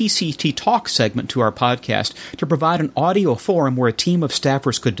added the TCT Talk segment to our podcast to provide an audio forum where a team of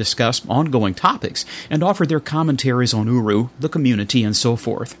staffers could discuss ongoing topics and offer their commentaries on Uru, the community, and so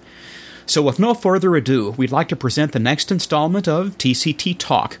forth. So with no further ado, we'd like to present the next installment of TCT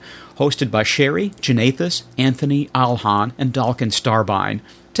Talk, hosted by Sherry, Janathus, Anthony, Alhan, and Dalkin Starbine.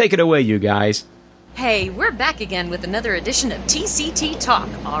 Take it away, you guys. Hey, we're back again with another edition of TCT Talk,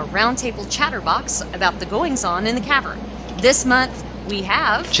 our roundtable chatterbox about the goings-on in the cavern. This month, we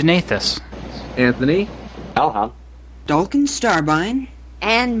have... Janathus. Anthony. Alhan. Dalkin Starbine.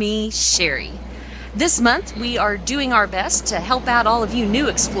 And me, Sherry. This month, we are doing our best to help out all of you new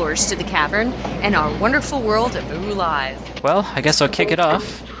explorers to the cavern and our wonderful world of Uru Live. Well, I guess I'll kick it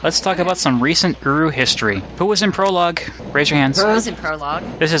off. Let's talk about some recent Uru history. Who was in Prologue? Raise your hands. I was in Prologue.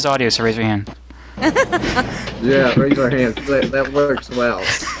 This is audio, so raise your hand. Yeah, raise our hands. That works well.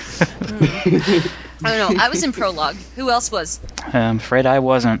 I don't know. I was in Prologue. Who else was? I'm afraid I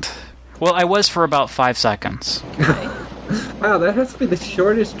wasn't. Well, I was for about 5 seconds. Wow, that has to be the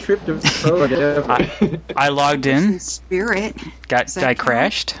shortest trip to Prologue ever. I logged in, Spirit. I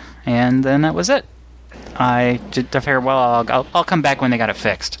crashed, and then that was it. I figured, well, I'll come back when they got it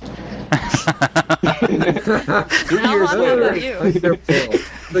fixed. 2 How years long later. about you? Wonderful.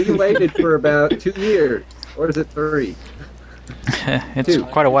 So you waited for about 2 years, or is it 3? It's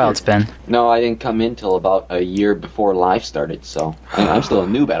quite a while it's been. No, I didn't come in till about a year before live started, so I'm still a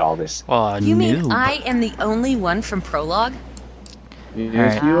noob at all this. Well, You mean noob. I am the only one from Prologue?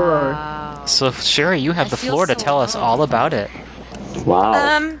 Yes, Alright. you are. So, Sherry, you have I the feel floor to so tell us alone. all about it.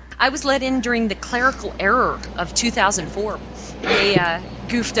 Wow. I was let in during the clerical error of 2004. They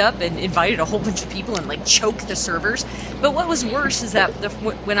goofed up and invited a whole bunch of people and choked the servers. But what was worse is that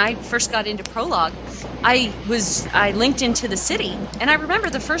when I first got into Prologue, I linked into the city, and I remember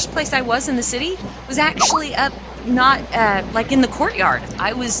the first place I was in the city was actually up, not in the courtyard.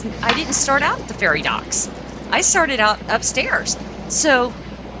 I didn't start out at the ferry docks. I started out upstairs. So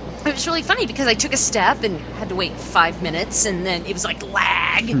it was really funny because I took a step and had to wait 5 minutes, and then it was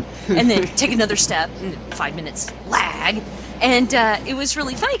lag, and then take another step and 5 minutes lag, and it was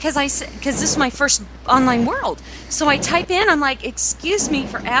really funny because this is my first online world. So I type in, I'm like, excuse me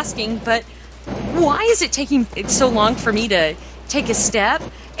for asking, but why is it taking so long for me to take a step?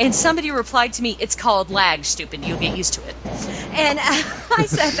 And somebody replied to me, it's called lag, stupid. You'll get used to it. And I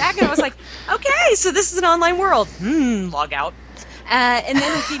sat back and I was like, okay, so this is an online world. Log out. And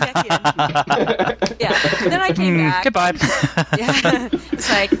then I came back in. Yeah. And then I came back. Goodbye. Yeah. It's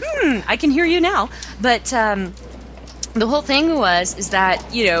like, I can hear you now. But the whole thing is that,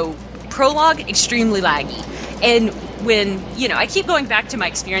 Prologue, extremely laggy. And when, I keep going back to my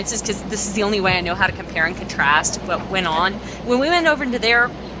experiences because this is the only way I know how to compare and contrast what went on. When we went over into there,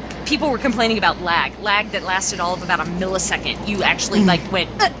 people were complaining about lag that lasted all of about a millisecond. You actually went,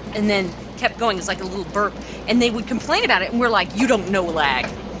 and then kept going. It's like a little burp. And they would complain about it, and we're like, you don't know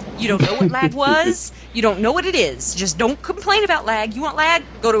lag. You don't know what lag was. You don't know what it is. Just don't complain about lag. You want lag?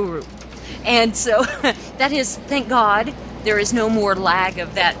 Go to Uru. And so that is, thank God, there is no more lag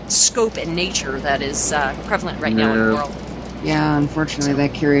of that scope and nature that is prevalent right now in the world. Yeah, unfortunately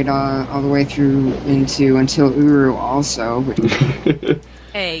that carried all the way through until Uru also.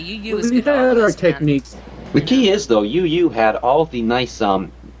 Hey, UU is We good. had our man. techniques. The key is, though, UU had all the nice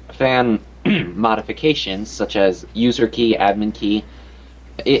fan modifications, such as user key, admin key.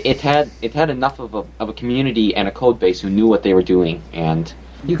 It had enough of a community and a code base who knew what they were doing, and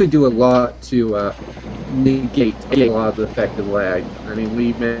You could do a lot to negate a lot of the effect of lag. I mean,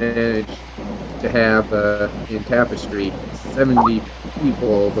 we managed to have, in Tapestry, 70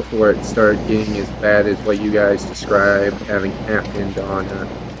 people before it started getting as bad as what you guys described having happened on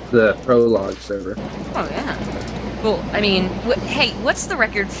the Prologue server. Oh, yeah. Well, I mean, hey, what's the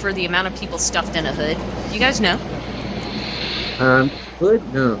record for the amount of people stuffed in a hood? You guys know? Good?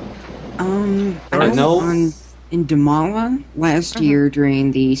 No. I know. In Damala last year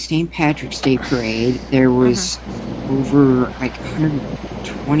during the St. Patrick's Day parade, there was over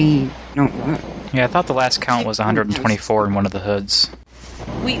 120. No, what? Yeah, I thought the last count was 124 in one of the hoods.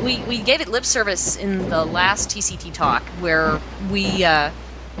 We gave it lip service in the last TCT talk where we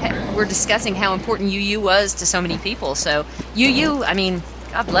were discussing how important UU was to so many people. So UU, I mean,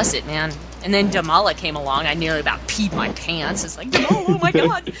 God bless it, man. And then Damala came along. I nearly about peed my pants. It's like, Damala, oh my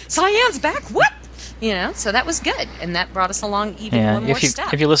God, Cyan's back. What? So that was good, and that brought us along even one more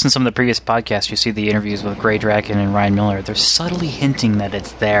step. If you listen to some of the previous podcasts, you see the interviews with Grey Dragon and Ryan Miller. They're subtly hinting that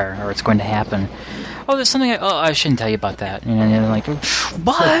it's there or it's going to happen. Oh, there's something. I shouldn't tell you about that. And they're like,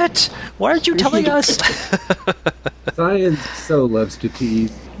 what? Why aren't you telling us? Science so loves to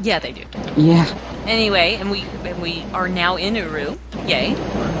tease. Yeah, they do. Yeah. Anyway, and we are now in Uru. Yay!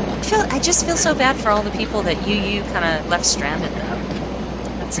 I just feel so bad for all the people that you kind of left stranded. Though.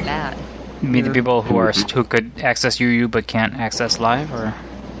 That's bad. You mean the people who could access UU but can't access live, or?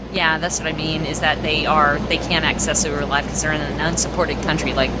 Yeah, that's what I mean. Is that they can't access Uru Live because they're in an unsupported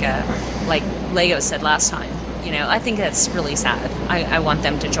country, like Lego said last time. I think that's really sad. I want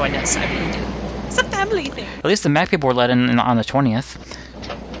them to join us. I really do. It's a family thing. At least the Mac people were let in on the 20th.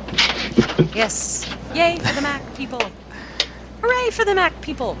 Yes. Yay for the Mac people. Hooray for the Mac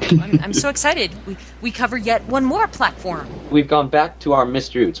people. I'm so excited. We cover yet one more platform. We've gone back to our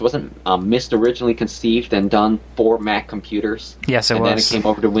Myst roots. Wasn't Myst originally conceived and done for Mac computers? Yes, it was. And then it came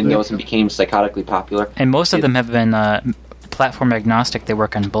over to Windows and became psychotically popular. And most of them have been platform agnostic. They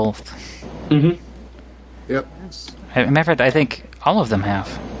work on both. Mm-hmm. Yep. As a matter of fact, I think all of them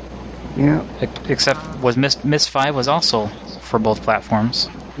have. Yeah. Except Myst 5 was also for both platforms.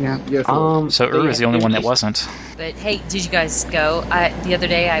 Yeah. Yes. So Ur is the only one that wasn't. But hey, did you guys go? The other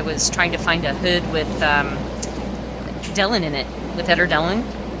day I was trying to find a hood with Dellin in it, with Eder Dellin.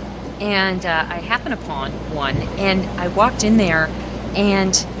 And I happened upon one, and I walked in there,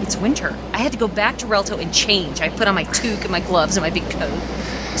 and it's winter. I had to go back to Relto and change. I put on my toque and my gloves and my big coat.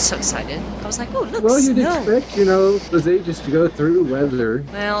 I was so excited. I was like, oh, look, well, you'd snow. expect, those ages to go through weather.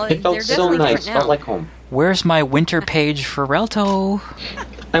 Well, it felt they're so definitely nice. different now. Felt like home. Where's my winter page for Relto?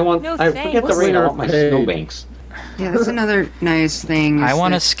 No, I forget the rain. I want my snowbanks. Yeah, that's another nice thing. I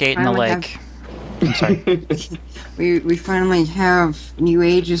want to skate in the lake. I'm sorry. We finally have new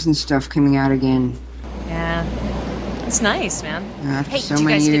ages and stuff coming out again. Yeah. It's nice, man. After Hey, so did you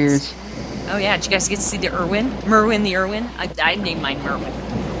many guys years. Oh, yeah. Did you guys get to see the Merwin the Irwin? I named mine Merwin.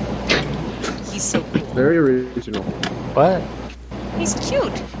 He's so cool. Very original. What? He's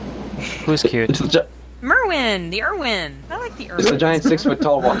cute. Who's cute? Merwin the Irwin. I like the Irwin. It's a giant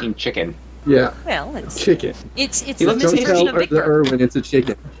 6-foot-tall walking chicken. Yeah. Well, it's Chicken. it's He the looks Don't tasty. version tell of the Victor. Irwin it's a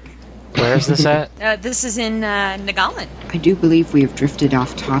chicken. Where's this at? This is in Nagaland. I do believe we have drifted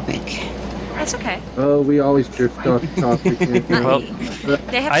off topic. That's okay. Oh, we always drift off topic. Well,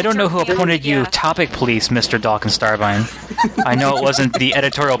 They have I to don't know jerk who me appointed off, you yeah. topic police, Mr. Dalkin Starbine. I know it wasn't the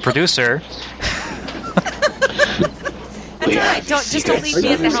editorial producer. That's all right. Don't leave me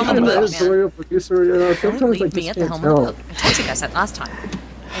at the helm of the boat, man. editorial producer, Don't sometimes I leave just me at the can't helm of the tell. boat. I told you guys that last time.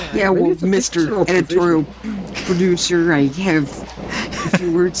 Yeah, Maybe well, it's a Mr. fictional Editorial Producer, I have a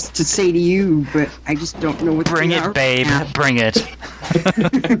few words to say to you, but I just don't know what Bring they it, are. babe. Yeah. Bring it.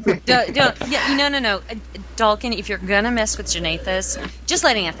 No. Dalkin, if you're gonna mess with Janathas, just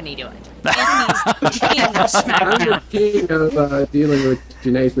let Anthony do it. Anthony's king of I'm SmackDown. the king of dealing with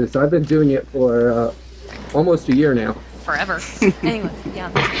Janathas. I've been doing it for almost a year now. Forever. Anyway, yeah.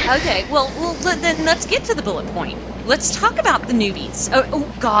 Okay, well, then let's get to the bullet point. Let's talk about the newbies.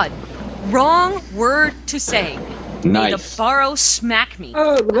 Oh God. Wrong word to say. May the Nice. borrow smack me.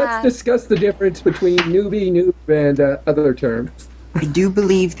 Oh, let's discuss the difference between newbie, noob, and other terms. I do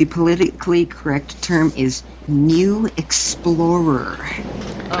believe the politically correct term is New Explorer.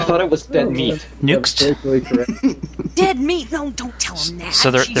 I thought it was dead meat. Nukes? That's totally correct. Dead meat. No, don't tell him that. So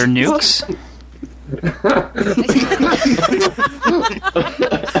they're Jesus. nukes?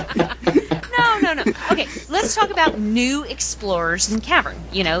 No. Okay, let's talk about new explorers in Cavern.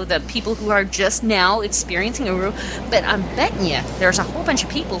 The people who are just now experiencing Uru. But I'm betting you there's a whole bunch of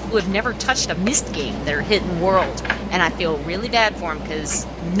people who have never touched a Myst game, their hidden world. And I feel really bad for them because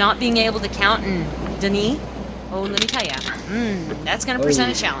not being able to count in Denis, oh, let me tell you, that's going to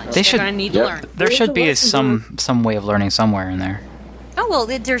present a challenge. They should- They're going to need to Yep. learn. There should be some way of learning somewhere in there. Oh, well,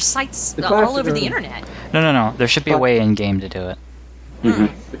 there's sites The all over classroom. the internet. No. There should be a way in game to do it.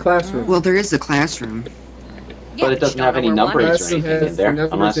 The classroom. Well, there is the classroom. Yeah, But it doesn't you have don't any know where one numbers is. or anything in there,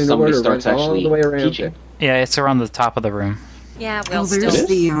 Numbers unless in somebody order starts runs all actually the way around teaching. it. Yeah, it's around the top of the room. Yeah, Well, well, there's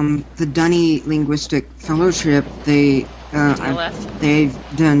still. the Dunny Linguistic Fellowship. DLF. They've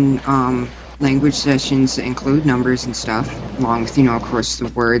done language sessions that include numbers and stuff, along with of course, the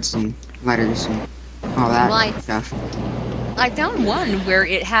words and letters and all that Right. stuff. I found one where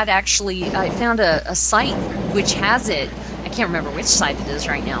it had actually. I found a site which has it. I can't remember which site it is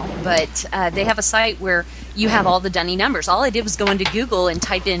right now, but they have a site where you have all the Dunny numbers. All I did was go into Google and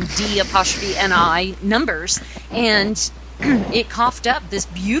type in D''NI numbers, and it coughed up this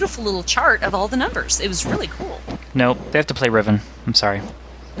beautiful little chart of all the numbers. It was really cool. Nope, they have to play Riven. I'm sorry.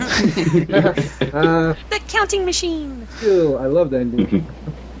 The counting machine. Still, I love that ending.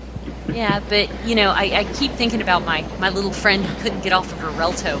 Yeah, but, I keep thinking about my little friend who couldn't get off of her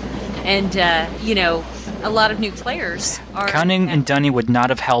Relto. And, a lot of new players are... Counting and Dunny would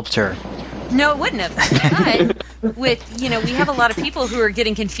not have helped her. No, it wouldn't have. But with, we have a lot of people who are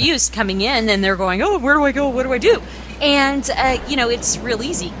getting confused coming in, and they're going, oh, where do I go? What do I do? And, it's real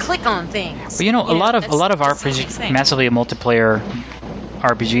easy. Click on things. But, a lot of RPG, massively multiplayer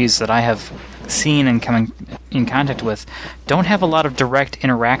RPGs that I have seen and come in contact with don't have a lot of direct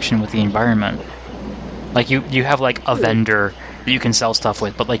interaction with the environment. Like, you have, like, a vendor that you can sell stuff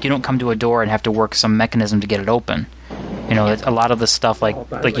with, but, like, you don't come to a door and have to work some mechanism to get it open. A lot of the stuff, like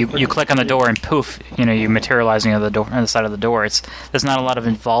you click on the door and poof, you materializing on the side of the door. There's not a lot of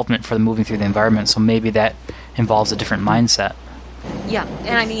involvement for the moving through the environment, so maybe that involves a different mindset. Yeah,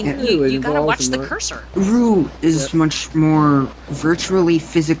 and I mean, you gotta watch the cursor. Uru is much more virtually,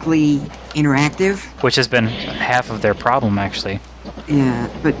 physically interactive. Which has been half of their problem, actually. Yeah,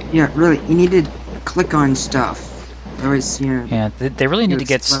 but really, you need to click on stuff. Yeah, they really need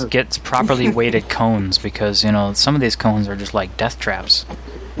to get properly weighted cones, because some of these cones are just like death traps.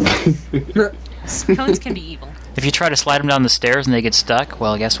 Cones can be evil. If you try to slide them down the stairs and they get stuck,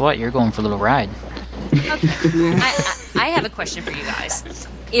 well, guess what? You're going for a little ride. Okay. I have a question for you guys.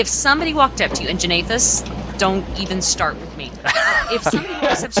 If somebody walked up to you, and Janathus, don't even start with me. If somebody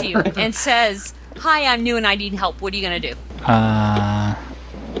walks up to you and says, "Hi, I'm new and I need help," what are you going to do?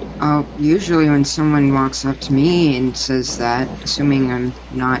 Usually when someone walks up to me and says that, assuming I'm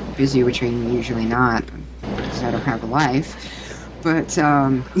not busy, which I'm usually not, because I don't have a life, but,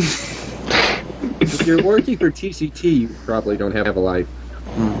 if you're working for TCT, you probably don't have a life.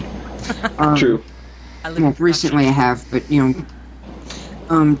 True. Well, recently I have, but, when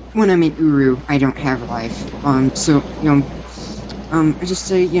I'm in Uru, I don't have a life. So, I just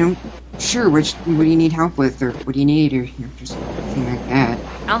say, sure, what do you need help with, or what do you need, or just something like that.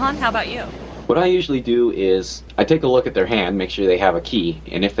 Alhan, how about you? What I usually do is I take a look at their hand, make sure they have a key,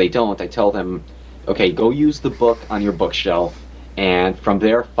 and if they don't, I tell them, okay, go use the book on your bookshelf, and from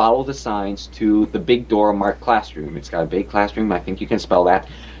there, follow the signs to the big door marked classroom. It's got a big classroom, I think you can spell that,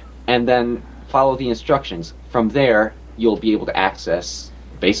 and then follow the instructions. From there, you'll be able to access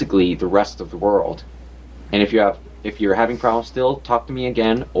basically the rest of the world. And if you're having problems still, talk to me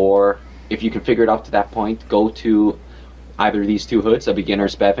again, or if you can figure it out to that point, go to either these two hoods, a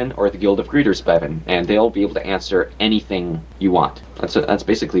beginner's Bevan or the Guild of Greeters Bevan, and they'll be able to answer anything you want. That's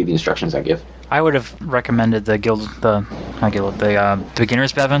basically the instructions I give. I would have recommended the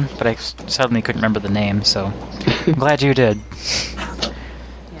beginner's Bevan, but I suddenly couldn't remember the name, so I'm glad you did.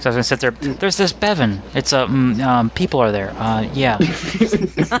 So I was going to sit there. There's this Bevan. It's people are there. Yeah. Well,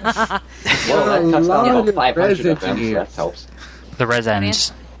 that cuts down about 500 of them, so that helps. The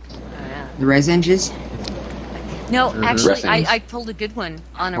Resenge. The Resenges? No, actually, I pulled a good one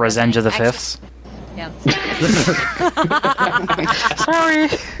on a Resenge of the Fifths. Yeah. Sorry.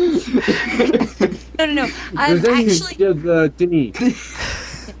 No. Actually,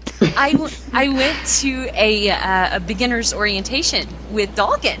 I went to a beginner's orientation with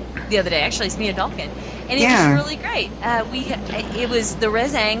Dalkin the other day. Actually, it's me and Dalkin, and it was really great. It was the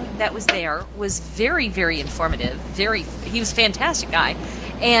Resang that was there was very, very informative. He was a fantastic guy,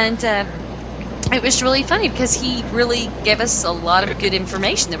 and it was really funny because he really gave us a lot of good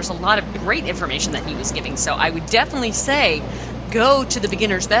information. There was a lot of great information that he was giving. So I would definitely say go to the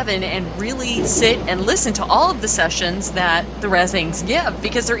Beginner's Bevan and really sit and listen to all of the sessions that the Resangs give,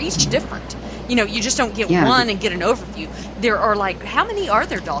 because they're each different. You just don't get one and get an overview. There are how many are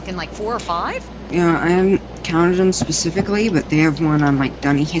there, Dalkin? 4 or 5? Yeah, I haven't counted them specifically, but they have one on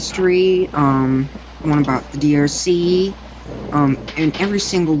Dunny history, one about the DRC, and every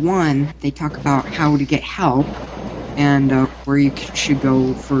single one they talk about how to get help and where you should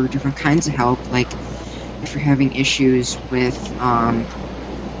go for different kinds of help, like if you're having issues with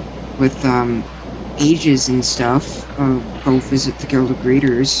ages and stuff, go visit the Guild of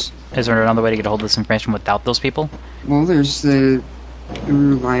Greeters. Is there another way to get a hold of this information without those people? Well, there's the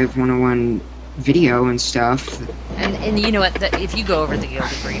Uru Live 101 video and stuff. And you know what? If you go over the Guild of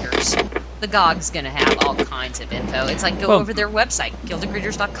Greeters, the GOG's going to have all kinds of info. It's go over their website,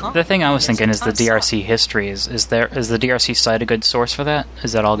 guildofgreeters.com. The thing I was thinking is the DRC history. Is the DRC site a good source for that?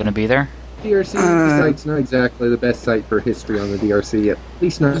 Is that all going to be there? DRC site's not exactly the best site for history on the DRC, at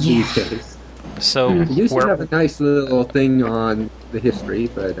least not these days. So it used to have a nice little thing on the history,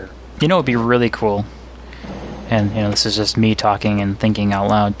 but... it would be really cool, and this is just me talking and thinking out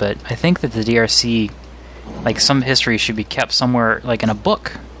loud, but I think that the DRC, some history should be kept somewhere, in a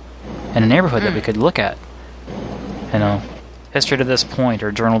book, in a neighborhood that we could look at. history to this point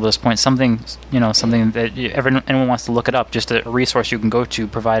or journal to this point, something that anyone wants to look it up, just a resource you can go to,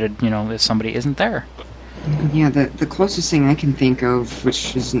 provided if somebody isn't there. Yeah, the closest thing I can think of,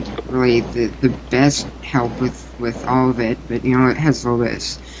 which isn't really the best help with all of it, but it has all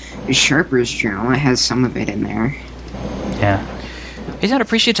this, is Sharper's journal. It has some of it in there. Yeah. He's not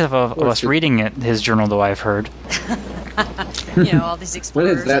appreciative of us reading his journal, though, I've heard. All these explorers.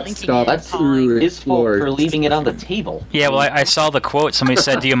 When does that stop? That's his fault for leaving it on the table. Yeah, well, I saw the quote. Somebody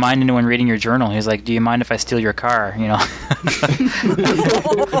said, "Do you mind anyone reading your journal?" He's like, "Do you mind if I steal your car?"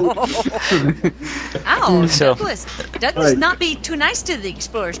 Ow, So- Douglas, not be too nice to the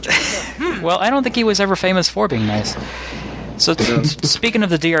explorers. Well, I don't think he was ever famous for being nice. So, speaking of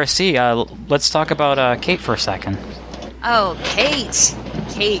the DRC, let's talk about Kate for a second. Oh, Kate,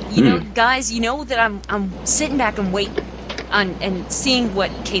 guys, that I'm sitting back and waiting and seeing what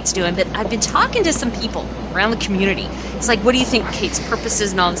Kate's doing, but I've been talking to some people around the community. It's like, what do you think Kate's purpose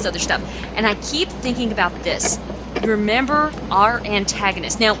is and all this other stuff? And I keep thinking about this. Remember our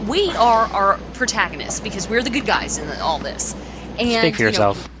antagonist. Now, we are our protagonists because we're the good guys in all this. And, Speak for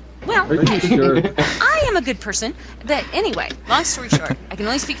yourself. Well, Are you sure? I am a good person. But anyway, long story short, I can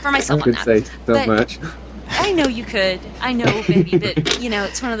only speak for I myself on could that. say so But much. I know you could. I know, baby, but,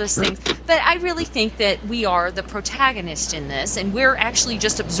 it's one of those things. But I really think that we are the protagonist in this, and we're actually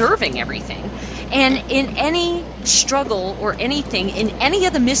just observing everything. And in any struggle or anything, in any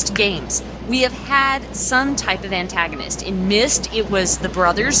of the Myst games, we have had some type of antagonist. In Myst, it was the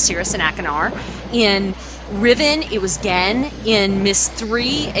brothers, Cirrus and Akanar. In Riven, it was Gen. In Myst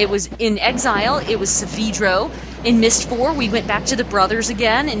 3, it was in Exile, it was Savidro. In Myst 4, we went back to the brothers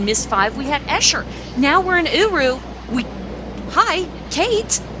again. In Myst 5, we had Escher. Now we're in Uru. Hi,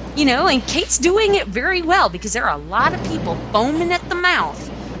 Kate. And Kate's doing it very well because there are a lot of people foaming at the mouth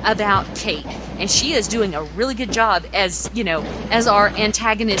about Kate. And she is doing a really good job as our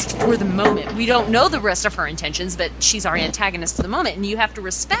antagonist for the moment. We don't know the rest of her intentions, but she's our antagonist for the moment. And you have to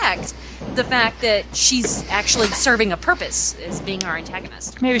respect the fact that she's actually serving a purpose as being our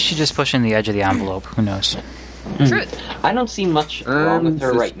antagonist. Maybe she's just pushing the edge of the envelope. Who knows? Truth. I don't see much wrong with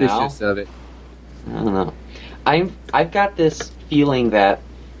her right now. Suspicious of it. I don't know. I've got this feeling that,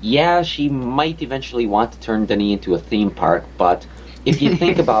 yeah, she might eventually want to turn Denny into a theme park, but if you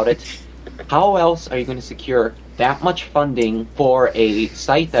think about it, how else are you going to secure that much funding for a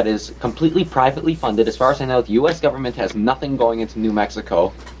site that is completely privately funded? As far as I know, the U.S. government has nothing going into New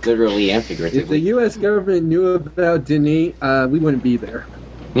Mexico, literally and If the figuratively. U.S. government knew about Denis, we wouldn't be there.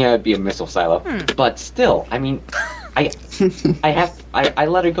 Yeah, it'd be a missile silo. But still, I mean, I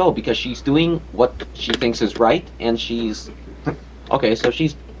let her go because she's doing what she thinks is right, and she's okay. So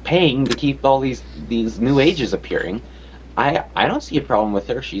she's paying to keep all these new ages appearing. I don't see a problem with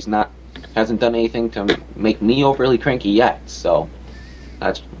her. Hasn't done anything to make me overly cranky yet. So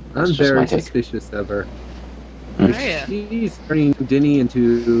that's I'm just very my take. suspicious of her. Oh, If yeah. she's turning Denny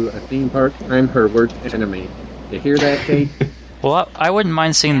into a theme park, I'm her worst enemy. You hear that, Kate? Well, I wouldn't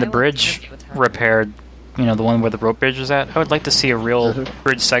mind seeing the bridge repaired. The one where the rope bridge is at. I would like to see a real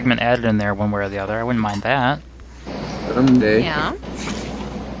bridge segment added in there, one way or the other. I wouldn't mind that. Someday. Yeah.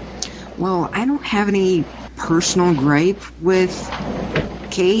 Well, I don't have any personal gripe with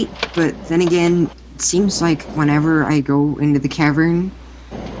Kate, but then again, it seems like whenever I go into the cavern,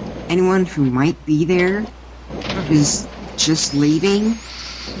 anyone who might be there is just leaving.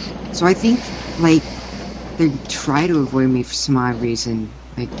 So I think, they try to avoid me for some odd reason.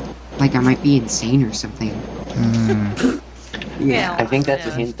 Like I might be insane or something. Yeah. I think that's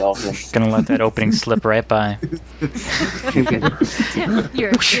a hint, Dolphin. Gonna let that opening slip right by. You're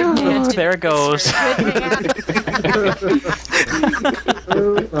a good man. There it goes. Good man.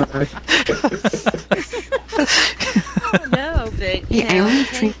 Oh, no, but Yeah, I only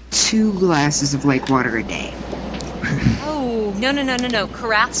drink 2 glasses of lake water a day. Oh, no.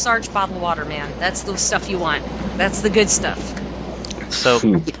 Carafe Sarge bottled water, man. That's the stuff you want. That's the good stuff. So,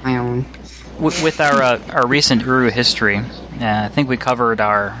 I get my own. with our recent Uru history, I think we covered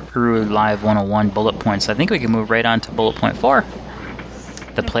our Uru Live 101 bullet points. I think we can move right on to bullet point 4.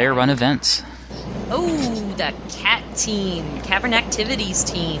 The player-run events. Oh, the cat team, Cavern Activities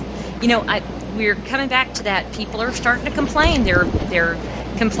team. We're coming back to that. People are starting to complain. They're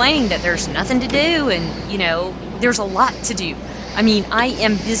complaining that there's nothing to do, and there's a lot to do. I mean, I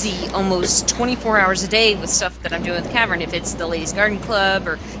am busy almost 24 hours a day with stuff that I'm doing with the Cavern. If it's the Ladies Garden Club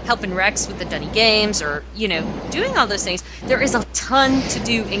or helping Rex with the Dunny Games or, doing all those things, there is a ton to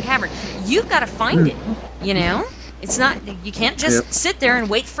do in Cavern. You've got to find it, It's not, you can't just sit there and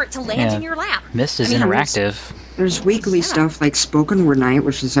wait for it to land in your lap. Myst is I mean, interactive. There's weekly stuff like Spoken Word Night,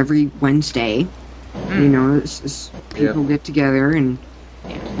 which is every Wednesday. You know, people get together and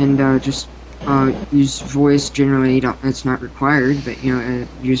just use voice. Generally, it's not required, but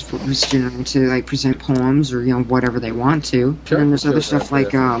use voice generally to like present poems or whatever they want to. Sure, and then there's other stuff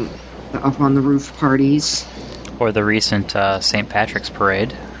like the up on the roof parties. Or the recent St. Patrick's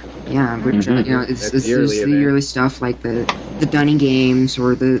Parade. Yeah, which it's the yearly stuff like the Dunning Games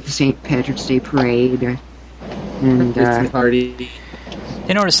or the St. Patrick's Day Parade and party.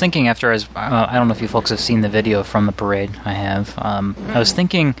 You know, I was thinking after I don't know if you folks have seen the video from the parade. I have. I was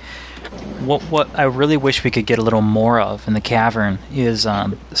thinking what I really wish we could get a little more of in the cavern is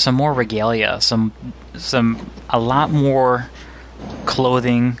some more regalia, a lot more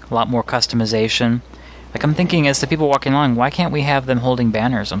clothing, a lot more customization. Like, I'm thinking, as the people walking along, why can't we have them holding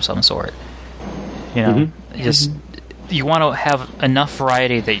banners of some sort? Just you want to have enough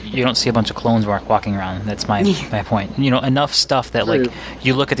variety that you don't see a bunch of clones walking around. That's my point. Enough stuff that, like,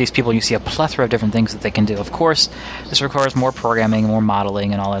 you look at these people and you see a plethora of different things that they can do. Of course, this requires more programming, more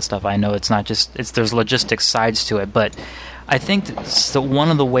modeling, and all that stuff. I know it's not just there's logistics sides to it, but I think that one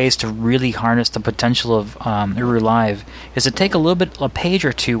of the ways to really harness the potential of Uru Live is to take a page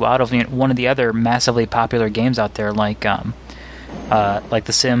or two out of one of the other massively popular games out there, like The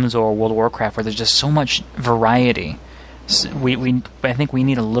Sims or World of Warcraft, where there's just so much variety. So I think we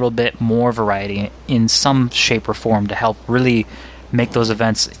need a little bit more variety in some shape or form to help really make those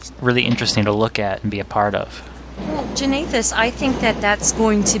events really interesting to look at and be a part of. Well, Janathus, I think that's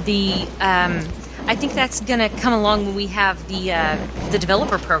going to be. I think that's going to come along when we have the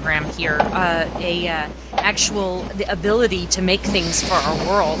developer program here, the ability to make things for our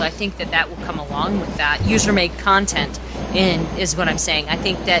world. I think that will come along with that. User-made content is what I'm saying. I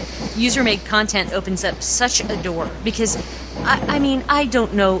think that user-made content opens up such a door because, I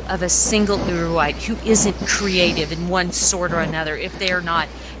don't know of a single Uruite who isn't creative in one sort or another if they're not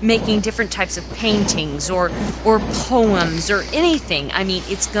making different types of paintings or poems or anything.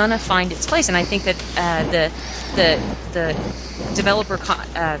 It's gonna find its place, and I think that the developer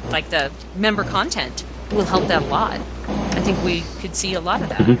like the member content will help that a lot. I think we could see a lot of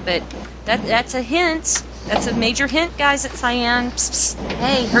that. But that's a hint. That's a major hint, guys, at Cyan. Psst, psst.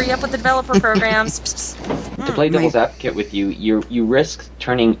 Hey, hurry up with the developer programs. Psst, psst. To play devil's advocate with you, you risk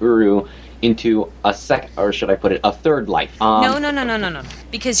turning Uru into a third life. No.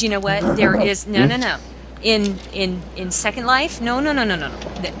 Because you know what? There is no. In Second Life, no.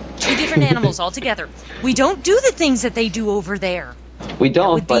 Two different animals altogether. We don't do the things that they do over there. We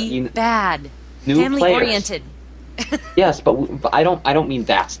don't. That would be bad. Family oriented. Yes, but I don't mean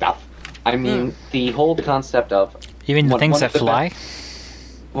that stuff. I mean the whole concept of. You mean the things that fly?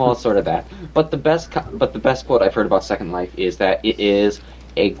 Well, sort of that. But the best quote I've heard about Second Life is that it is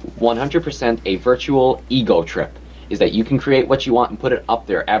a 100% a virtual ego trip. Is that you can create what you want and put it up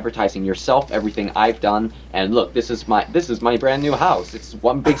there, advertising yourself, everything I've done, and look, this is my brand new house. It's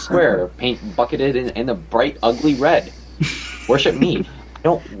one big square, paint bucketed in a bright, ugly red. Worship me. I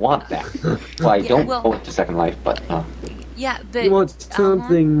don't want that. Well, I don't go into Second Life, but. You want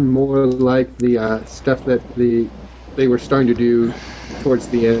something more like the stuff that they were starting to do towards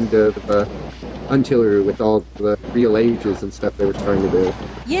the end of Until with all the real ages and stuff they were starting to do.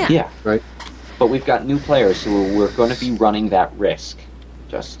 Yeah. Right. But we've got new players who we're going to be running that risk.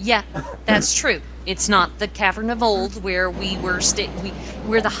 Yeah, that's true. It's not the Cavern of Old where we were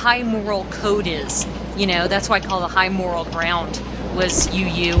where the high moral code is. That's why I call the high moral ground was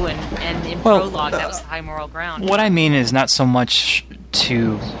UU and in Prologue that was the high moral ground. What I mean is not so much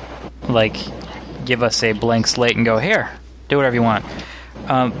to give us a blank slate and go here, do whatever you want.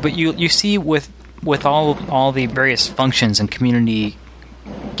 But you see with all the various functions and community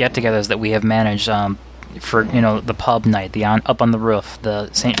get-togethers that we have managed for the pub night, the up on the roof,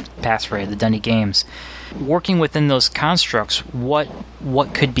 the St. Pass Parade, the Dunny Games, working within those constructs, what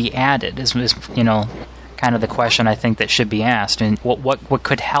could be added is kind of the question I think that should be asked, and what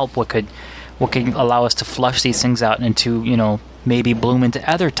could help, what could allow us to flush these things out into maybe bloom into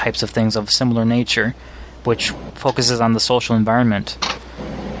other types of things of similar nature, which focuses on the social environment.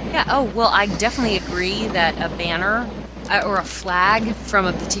 Yeah. Oh well, I definitely agree that a banner or a flag from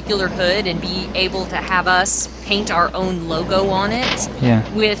a particular hood and be able to have us paint our own logo on it. Yeah.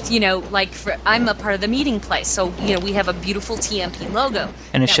 With I'm a part of the meeting place, so we have a beautiful TMP logo.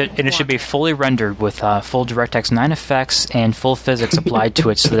 And it should be fully rendered with full DirectX 9 effects and full physics applied to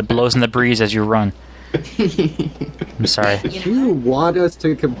it, so that it blows in the breeze as you run. I'm sorry. You want us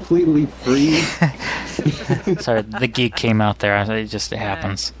to completely freeze? Sorry, the geek came out there. It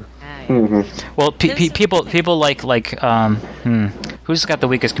happens. Mm-hmm. Well, people like who's got the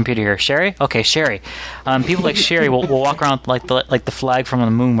weakest computer here? Sherry? Okay, Sherry. People like Sherry will walk around like the flag from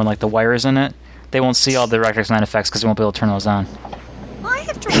the moon with the wires in it. they won't see all the DirectX 9 effects because they won't be able to turn those on. I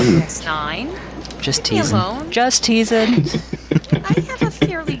have DirectX 9. Just Leave me teasing. alone. Just teasing. I have a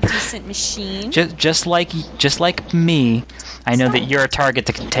fairly decent machine. just like me, I know that you're a target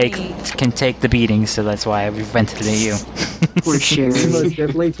that can take the beating, so that's why I vented it at you. Poor Sherry. You must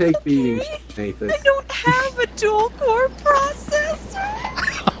definitely take beatings, Nathan. I don't have a dual-core processor.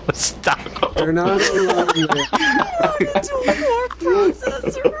 Oh, stop. They're not alone there. I want a dual-core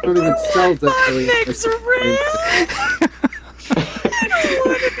processor. Don't even sell that My really. mix RAM. I don't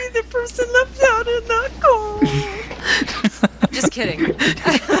want to be the person left out in the cold. Just kidding.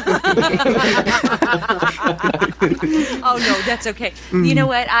 Oh no, that's okay. You know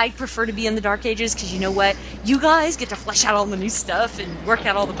what? I prefer to be in the Dark Ages because you know what? You guys get to flesh out all the new stuff and work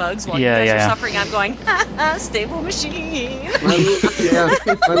out all the bugs while you guys are suffering. I'm going, stable machine. My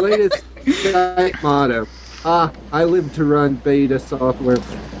latest Skype motto. I live to run beta software.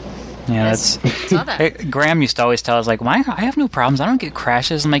 Yeah, that's. Saw that. Graham used to always tell us, like, I have no problems. I don't get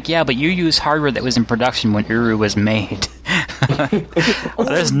crashes. I'm like, yeah, but you use hardware that was in production when Uru was made.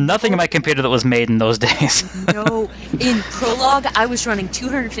 There's nothing in my computer that was made in those days. No, in Prologue, I was running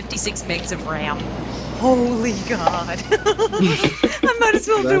 256 megs of RAM. Holy God. I might as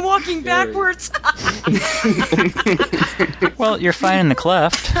well have been walking backwards. Well, you're fine in the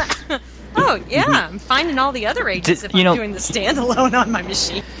cleft. Oh, yeah, I'm finding all the other ages if I'm doing the standalone on my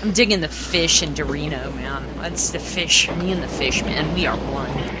machine. I'm digging the fish in Dorino, man. That's the fish. Me and the fish, man. We are one.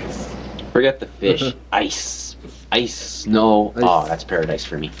 Forget the fish. Ice. Ice, snow. Oh, that's paradise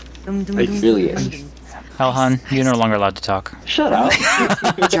for me. It really is. Elhan, you're no longer allowed to talk. Shut up.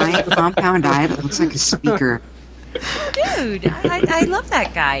 Giant compound eye that looks like a speaker. Dude, I love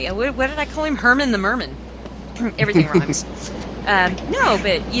that guy. What did I call him? Herman the Merman. Everything rhymes. No,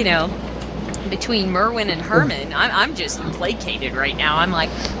 but, you know, between Merwin and Herman, I'm just placated right now. I'm like,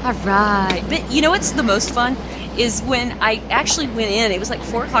 all right. But you know what's the most fun? Is when I actually went in, it was like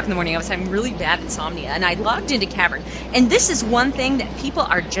 4 o'clock in the morning, I was having really bad insomnia, and I logged into Cavern. And this is one thing that people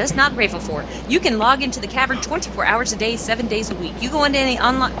are just not grateful for. You can log into the Cavern 24 hours a day, 7 days a week. You go into any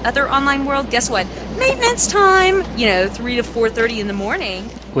other online world, guess what? Maintenance time, 3 to 4:30 in the morning.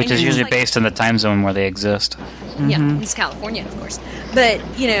 Which is usually based in the time zone where they exist. Yeah, it's California, of course. But,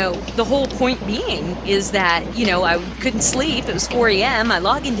 the whole point being is that, I couldn't sleep. It was 4 a.m. I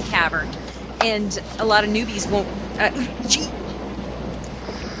log into Cavern. And a lot of newbies won't.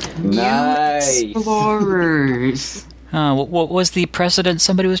 Nice. Explorers. What was the precedent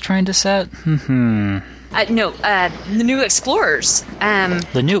somebody was trying to set? The new explorers.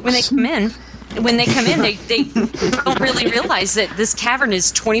 The nukes. When they come in, they don't really realize that this cavern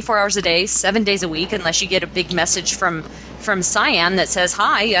is 24 hours a day, 7 days a week, unless you get a big message from Cyan that says,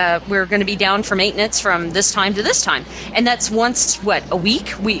 hi, we're going to be down for maintenance from this time to this time. And that's once, a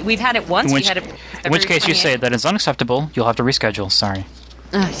week? We've had it once. In which case you say that it's unacceptable, you'll have to reschedule, sorry.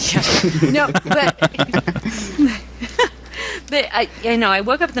 Yeah. No, but I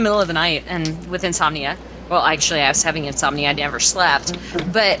woke up in the middle of the night and with insomnia. Well, actually, I was having insomnia. I never slept.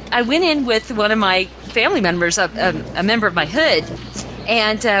 But I went in with one of my family members, a member of my hood,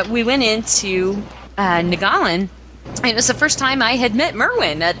 and we went into Nagalan. And it was the first time I had met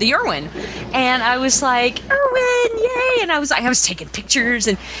Merwin at the Irwin. And I was like, Irwin, yay! And I was taking pictures,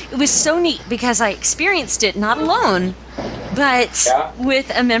 and it was so neat because I experienced it not alone, but with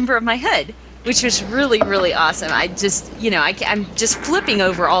a member of my hood, which was really, really awesome. I just, I'm just flipping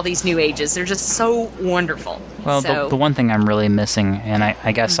over all these new ages. They're just so wonderful. Well, the one thing I'm really missing, and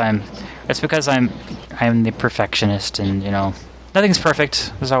I guess it's because I'm the perfectionist, and, nothing's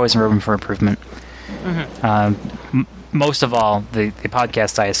perfect. There's always room for improvement. Mm-hmm. Most of all, the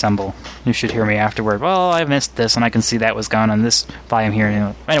podcasts I assemble. You should hear me afterward. Well, I missed this, and I can see that was gone on this volume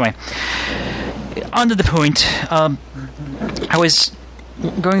here. Anyway, on to the point. I was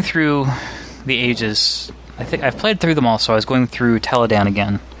going through the ages. I think I've played through them all, so I was going through Teledan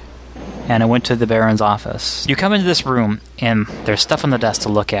again. And I went to the Baron's office. You come into this room, and there's stuff on the desk to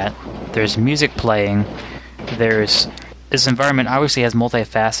look at. There's music playing. This environment obviously has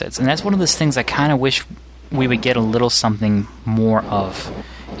multi-facets, and that's one of those things I kind of wish we would get a little something more of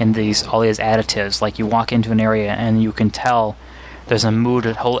in all these additives. Like you walk into an area and you can tell there's a mood,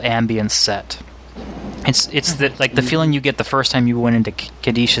 a whole ambience set. It's the feeling you get the first time you went into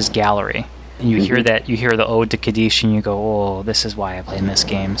Kadish's gallery, and you hear the ode to Kadish, and you go, "Oh, this is why I play Myst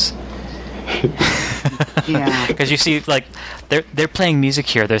games." Yeah, because you see, like they're playing music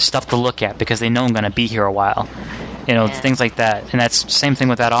here. There's stuff to look at because they know I'm going to be here a while. Things like that. And that's the same thing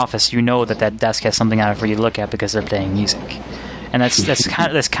with that office. You know that desk has something on it for you to look at because they're playing music. And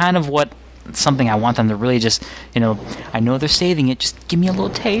that's kind of what something I want them to really just, I know they're saving it. Just give me a little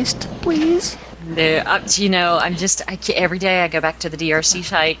taste, please. Every day I go back to the DRC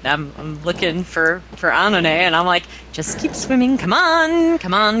site. I'm looking for Anone, and I'm like, just keep swimming. Come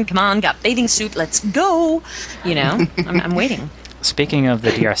on. Got bathing suit. Let's go. I'm waiting. Speaking of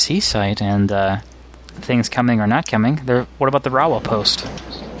the DRC site and things coming or not coming, what about the Rawa post?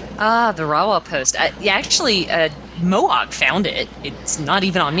 The Rawa post. Moog found it. It's not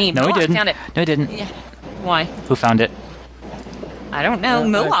even on me. No, he didn't. Found it. No, he didn't. Yeah. Why? Who found it? I don't know.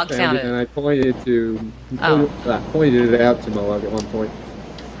 Moog found it. And I pointed it out to Moog at one point.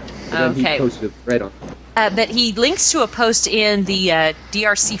 And then he posted a thread on it. But he links to a post in the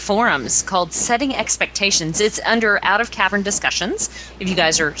DRC forums called Setting Expectations. It's under Out of Cavern Discussions, if you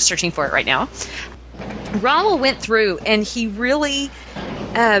guys are searching for it right now. Raul went through, and he really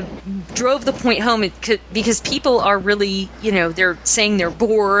drove the point home because people are really, they're saying they're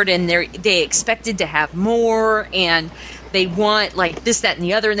bored, and they expected to have more, and they want like this, that, and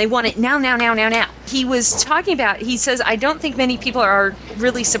the other, and they want it now. He was talking about, he says, I don't think many people are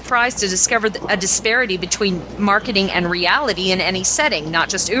really surprised to discover a disparity between marketing and reality in any setting, not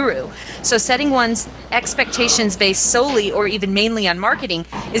just Uru. So setting one's expectations based solely or even mainly on marketing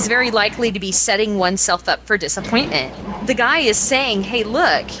is very likely to be setting oneself up for disappointment. The guy is saying, hey,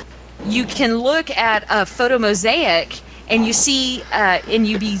 look, you can look at a photo mosaic and you see, and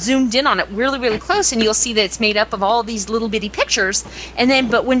you be zoomed in on it really, really close, and you'll see that it's made up of all these little bitty pictures.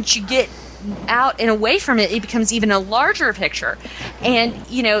 But once you get out and away from it, it becomes even a larger picture. And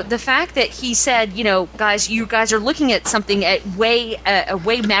the fact that he said, guys, you guys are looking at something at a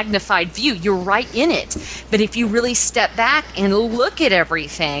way magnified view. You're right in it. But if you really step back and look at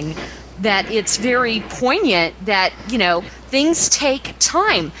everything, that it's very poignant that things take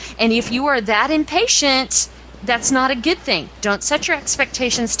time, and if you are that impatient, that's not a good thing. Don't set your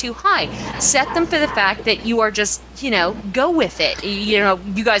expectations too high. Set them for the fact that you are just, go with it.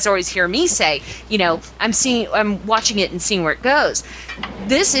 You guys always hear me say, I'm watching it and seeing where it goes.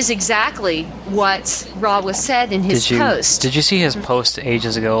 This is exactly what Rob was said in his post. Did you see his post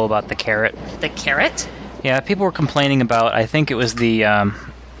ages ago about the carrot? The carrot? Yeah, people were complaining about, I think it was the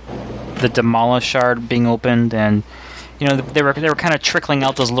Demolish shard being opened, and they were kind of trickling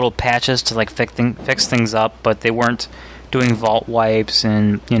out those little patches to like fix things up, but they weren't doing vault wipes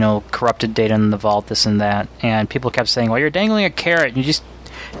and corrupted data in the vault, this and that. And people kept saying, "Well, you're dangling a carrot. You're just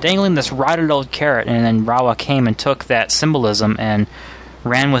dangling this rotted old carrot." And then Rawa came and took that symbolism and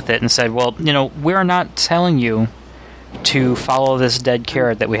ran with it and said, "Well, we're not telling you to follow this dead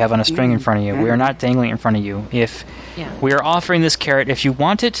carrot that we have on a string in front of you. We are not dangling it in front of you. If we are offering this carrot, if you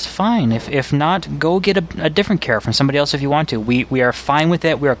want it, fine. If not, go get a different carrot from somebody else if you want to. We are fine with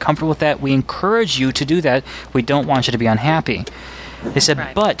that. We are comfortable with that. We encourage you to do that. We don't want you to be unhappy." They said,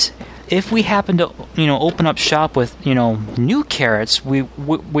 right. But if we happen to open up shop with new carrots, we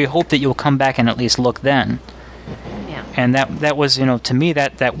hope that you'll come back and at least look then. Yeah. And that was to me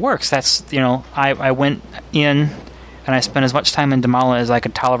that works. That's I went in and I spent as much time in Damala as I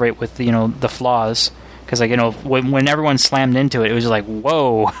could tolerate with the flaws. Because when everyone slammed into it, it was just like,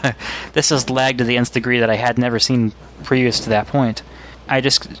 whoa, this has lagged to the nth degree that I had never seen previous to that point. I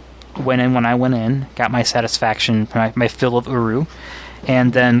just went in when I went in, got my satisfaction, my fill of Uru,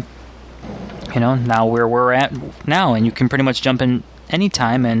 and then, now where we're at now, and you can pretty much jump in any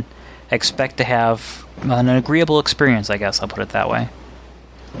time and expect to have an agreeable experience, I guess I'll put it that way.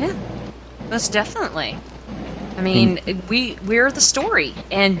 Yeah, most definitely. I mean, we're the story,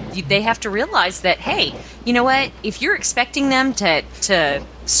 and they have to realize that, hey, you know what? If you're expecting them to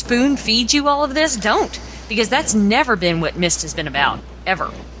spoon feed you all of this, don't, because that's never been what Myst has been about, ever.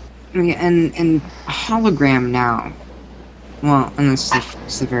 Yeah, and hologram now. Well, unless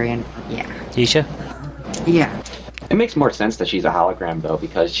it's the very end. Yeah. Isha? Yeah. It makes more sense that she's a hologram, though,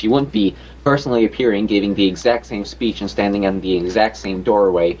 because she wouldn't be personally appearing, giving the exact same speech, and standing in the exact same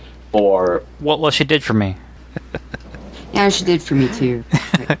doorway for... Well, she did for me. Yeah, she did for me too.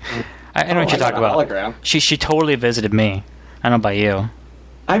 I know what you're talking about. Hologram. She totally visited me. I don't know about you.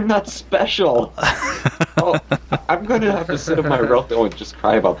 I'm not special. I'm going to have to sit in my roto and just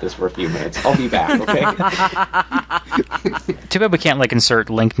cry about this for a few minutes. I'll be back, okay? Too bad we can't insert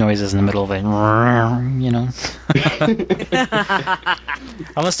link noises in the middle of it.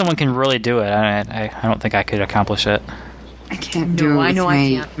 Unless someone can really do it, I don't think I could accomplish it. I can't do it with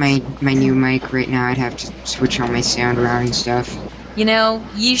my new mic right now. I'd have to switch all my sound around and stuff. You know,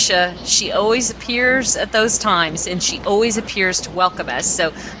 Yisha, she always appears at those times, and she always appears to welcome us.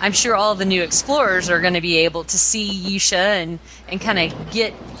 So I'm sure all the new explorers are going to be able to see Yisha and kind of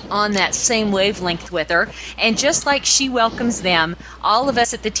get on that same wavelength with her. And just like she welcomes them, all of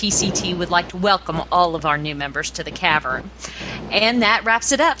us at the TCT would like to welcome all of our new members to the Cavern. And that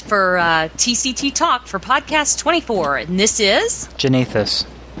wraps it up for TCT Talk for Podcast 24. And this is... Janathus.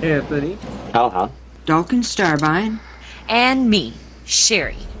 Anthony. Alha. Dalkin Starbine. And me,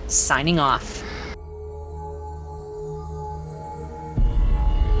 Sherry, signing off.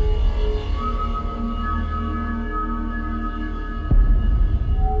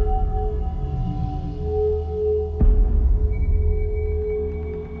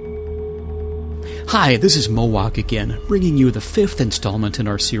 Hi, this is Mowak again, bringing you the 5th installment in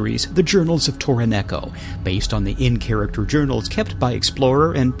our series, The Journals of Torineko, based on the in-character journals kept by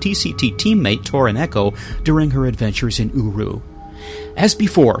Explorer and TCT teammate Torineko during her adventures in Uru. As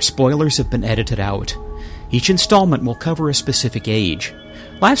before, spoilers have been edited out. Each installment will cover a specific age.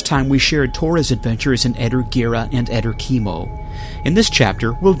 Last time we shared Tora's adventures in Eder Gira and Eder Kimo. In this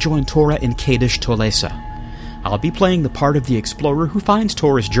chapter, we'll join Tora in Kadesh Tolesa. I'll be playing the part of the explorer who finds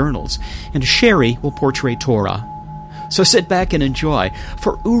Tora's journals, and Sherry will portray Tora. So sit back and enjoy.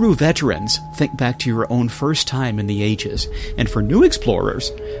 For Uru veterans, think back to your own first time in the ages, and for new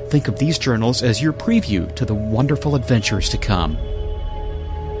explorers, think of these journals as your preview to the wonderful adventures to come.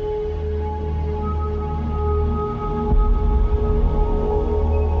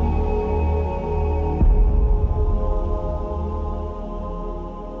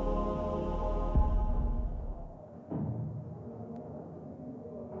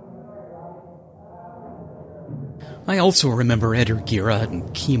 I also remember Eder Gira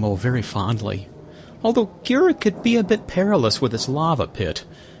and Kimo very fondly, although Gira could be a bit perilous with its lava pit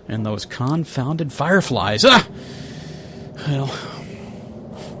and those confounded fireflies. Well,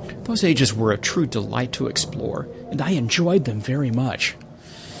 those ages were a true delight to explore, and I enjoyed them very much.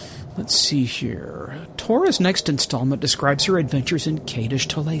 Let's see here. Tora's next installment describes her adventures in Kadesh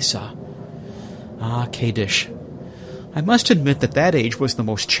Tolesa. Ah, Kadesh. I must admit that age was the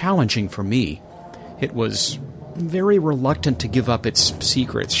most challenging for me. It was very reluctant to give up its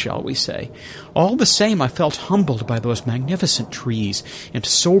secrets, shall we say. All the same, I felt humbled by those magnificent trees, and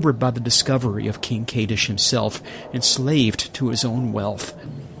sobered by the discovery of King Kadesh himself, enslaved to his own wealth.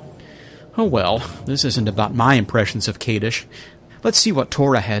 Oh well, this isn't about my impressions of Kadesh. Let's see what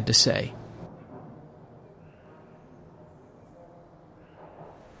Tora had to say.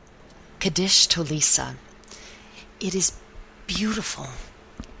 Kadesh Tolesa. It is beautiful,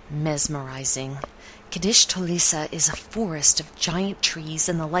 mesmerizing. Kadesh Tolesa is a forest of giant trees,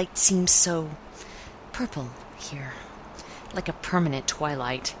 and the light seems so purple here, like a permanent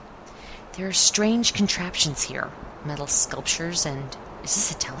twilight. There are strange contraptions here, metal sculptures, and is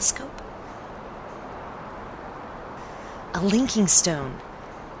this a telescope? A linking stone.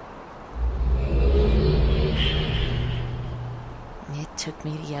 It took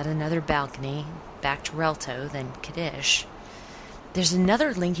me to yet another balcony, back to Relto, then Kadesh. There's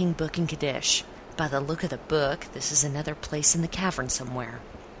another linking book in Kadesh. By the look of the book, this is another place in the cavern somewhere.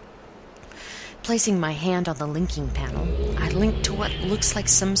 Placing my hand on the linking panel, I link to what looks like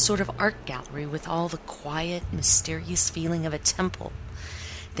some sort of art gallery with all the quiet, mysterious feeling of a temple.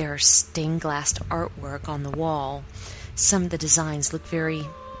 There are stained glass artwork on the wall. Some of the designs look very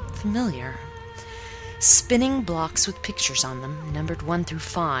familiar. Spinning blocks with pictures on them, numbered 1 through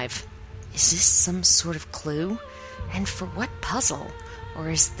 5. Is this some sort of clue? And for what puzzle? Or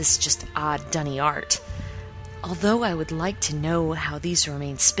is this just odd, dunny art? Although I would like to know how these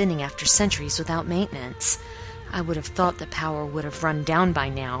remain spinning after centuries without maintenance, I would have thought the power would have run down by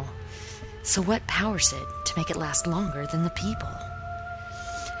now. So what powers it to make it last longer than the people?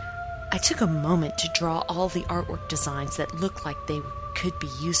 I took a moment to draw all the artwork designs that look like they could be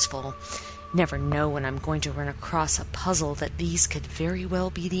useful. Never know when I'm going to run across a puzzle that these could very well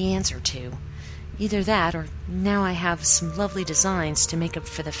be the answer to. Either that, or now I have some lovely designs to make up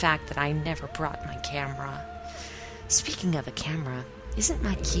for the fact that I never brought my camera. Speaking of a camera, isn't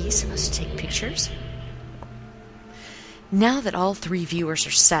my key supposed to take pictures? Now that all 3 viewers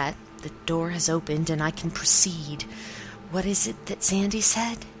are set, the door has opened and I can proceed. What is it that Sandy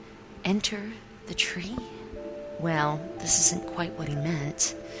said? Enter the tree? Well, this isn't quite what he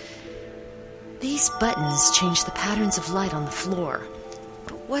meant. These buttons change the patterns of light on the floor.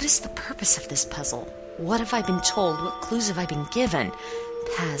 What is the purpose of this puzzle? What have I been told? What clues have I been given?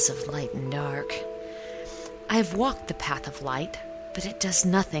 Paths of light and dark. I have walked the path of light, but it does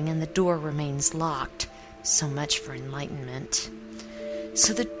nothing and the door remains locked. So much for enlightenment.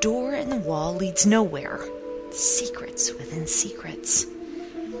 So the door in the wall leads nowhere. Secrets within secrets.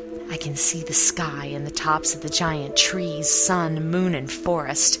 I can see the sky and the tops of the giant trees, sun, moon, and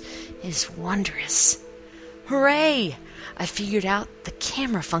forest. It is wondrous. Hooray! I figured out the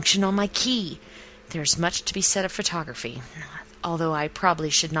camera function on my key. There's much to be said of photography, although I probably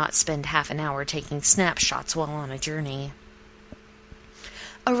should not spend half an hour taking snapshots while on a journey.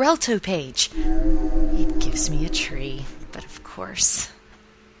 A Relto page. It gives me a tree, but of course.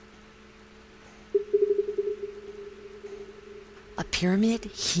 A pyramid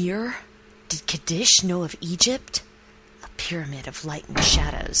here? Did Kaddish know of Egypt? A pyramid of light and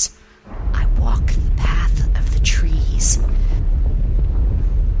shadows. I walk the path of the trees.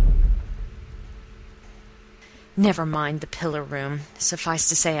 Never mind the pillar room. Suffice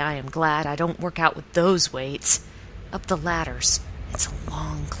to say, I am glad I don't work out with those weights. Up the ladders. It's a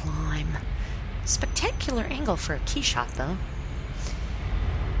long climb. Spectacular angle for a key shot, though.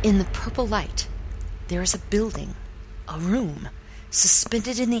 In the purple light, there is a building, a room,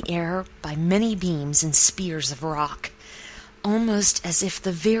 suspended in the air by many beams and spears of rock, almost as if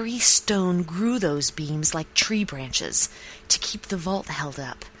the very stone grew those beams like tree branches to keep the vault held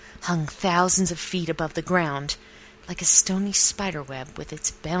up, hung thousands of feet above the ground, like a stony spiderweb with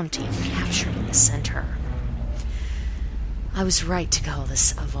its bounty captured in the center. I was right to call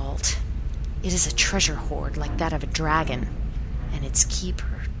this a vault. It is a treasure hoard like that of a dragon, and its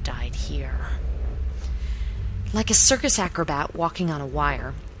keeper died here. Like a circus acrobat walking on a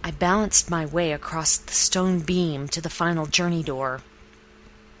wire, I balanced my way across the stone beam to the final journey door.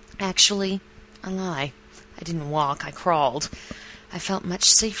 Actually, I lie. I didn't walk, I crawled. I felt much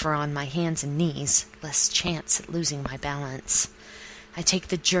safer on my hands and knees, less chance at losing my balance. I take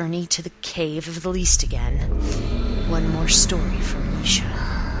the journey to the Cave of the Least again. One more story from Yisha.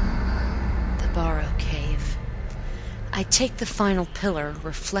 The Barrow Cave. I take the final pillar,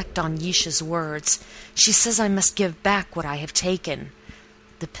 reflect on Yisha's words. She says I must give back what I have taken.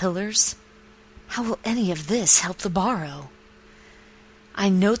 The pillars? How will any of this help the Barrow? I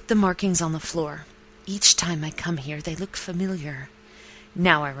note the markings on the floor. Each time I come here, they look familiar.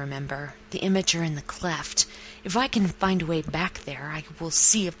 Now I remember. The image are in the cleft. If I can find a way back there, I will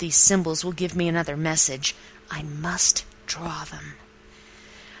see if these symbols will give me another message. I must draw them.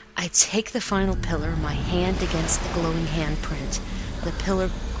 I take the final pillar, my hand against the glowing handprint. The pillar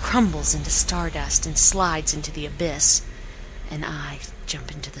crumbles into stardust and slides into the abyss, and I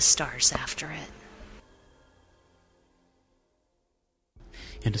jump into the stars after it.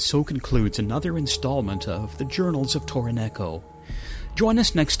 And so concludes another installment of the Journals of Toroneko. Join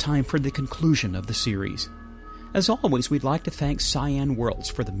us next time for the conclusion of the series. As always, we'd like to thank Cyan Worlds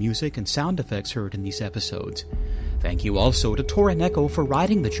for the music and sound effects heard in these episodes. Thank you also to Toroneko for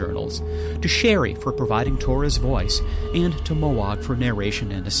writing the journals, to Sherry for providing Tora's voice, and to Moag for narration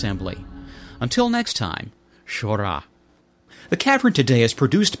and assembly. Until next time, Shora. The Cavern Today is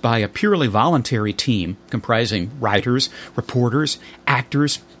produced by a purely voluntary team comprising writers, reporters,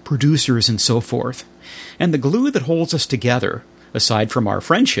 actors, producers, and so forth. And the glue that holds us together, aside from our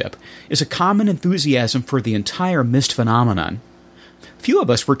friendship, is a common enthusiasm for the entire Myst phenomenon. Few of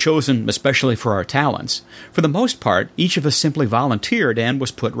us were chosen especially for our talents. For the most part, each of us simply volunteered and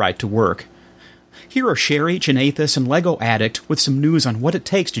was put right to work. Here are Sherry, Janathus, and Lego Addict with some news on what it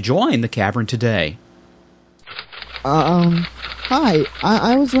takes to join the Cavern Today. Hi.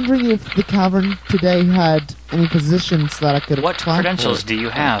 I was wondering if the Cavern Today had any positions that I could apply for. What credentials do you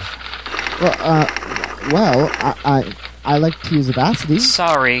have? I like to use Audacity.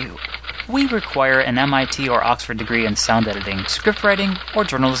 Sorry. We require an MIT or Oxford degree in sound editing, script writing, or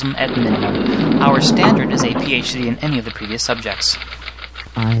journalism at minimum. Our standard is a PhD in any of the previous subjects.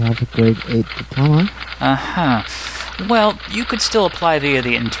 I have a grade 8 diploma. Uh-huh. Well, you could still apply via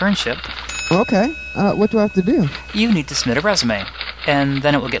the internship. Okay. What do I have to do? You need to submit a resume, and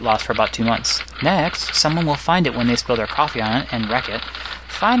then it will get lost for about 2 months. Next, someone will find it when they spill their coffee on it and wreck it.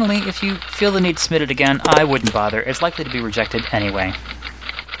 Finally, if you feel the need to submit it again, I wouldn't bother. It's likely to be rejected anyway.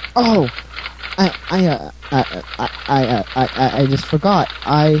 Oh, I just forgot.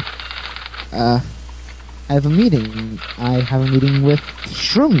 I have a meeting. I have a meeting with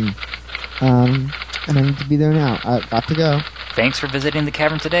Shroomy. And I need to be there now. Got to go. Thanks for visiting the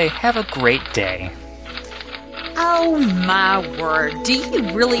Cavern today. Have a great day. Oh my word, do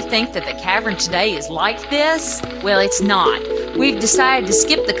you really think that the Cavern Today is like this? Well, it's not. We've decided to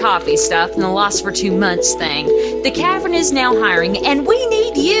skip the coffee stuff and the lost for 2 months thing. The Cavern is now hiring, and we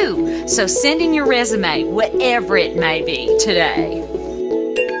need you. So send in your resume, whatever it may be, today.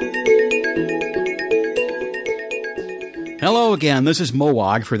 Hello again, this is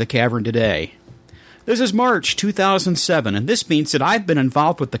Moag for the Cavern Today. This is March 2007, and this means that I've been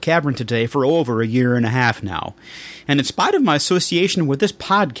involved with the Cavern Today for over a year and a half now. And in spite of my association with this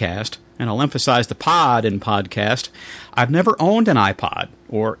podcast, and I'll emphasize the pod in podcast, I've never owned an iPod,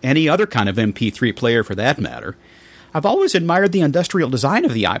 or any other kind of MP3 player for that matter. I've always admired the industrial design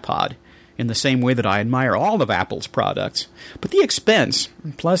of the iPod, in the same way that I admire all of Apple's products. But the expense,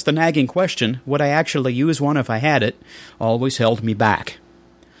 plus the nagging question, would I actually use one if I had it, always held me back.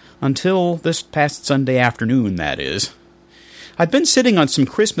 Until this past Sunday afternoon, that is. I'd been sitting on some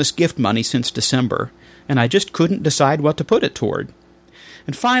Christmas gift money since December, and I just couldn't decide what to put it toward.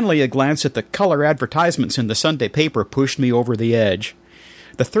 And finally, a glance at the color advertisements in the Sunday paper pushed me over the edge.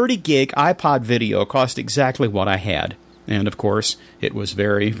 The 30-gig iPod video cost exactly what I had, and of course, it was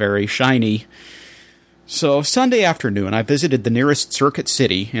very, very shiny. So, Sunday afternoon, I visited the nearest Circuit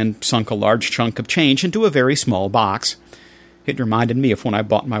City and sunk a large chunk of change into a very small box. It reminded me of when I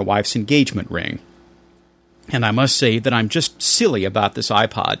bought my wife's engagement ring. And I must say that I'm just silly about this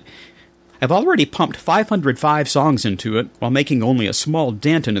iPod. I've already pumped 505 songs into it, while making only a small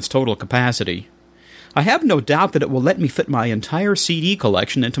dent in its total capacity. I have no doubt that it will let me fit my entire CD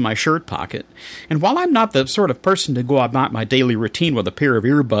collection into my shirt pocket, and while I'm not the sort of person to go about my daily routine with a pair of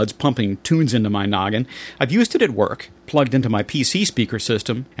earbuds pumping tunes into my noggin, I've used it at work, plugged into my PC speaker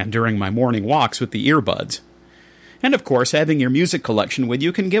system, and during my morning walks with the earbuds. And of course, having your music collection with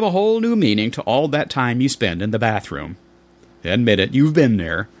you can give a whole new meaning to all that time you spend in the bathroom. Admit it, you've been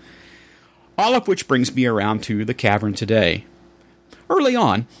there. All of which brings me around to the Cavern Today. Early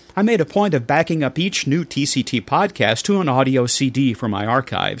on, I made a point of backing up each new TCT podcast to an audio CD for my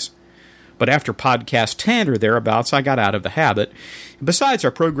archives. But after podcast 10 or thereabouts, I got out of the habit. Besides,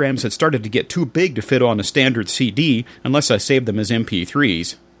 our programs had started to get too big to fit on a standard CD unless I saved them as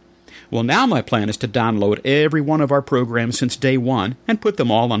MP3s. Well, now my plan is to download every one of our programs since day one and put them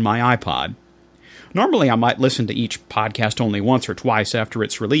all on my iPod. Normally, I might listen to each podcast only once or twice after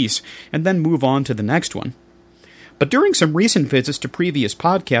its release, and then move on to the next one. But during some recent visits to previous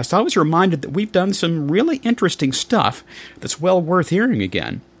podcasts, I was reminded that we've done some really interesting stuff that's well worth hearing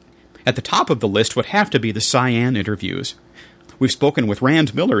again. At the top of the list would have to be the Cyan interviews. We've spoken with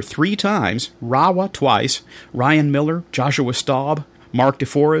Rand Miller 3 times, Rawa twice, Ryan Miller, Joshua Staub, Mark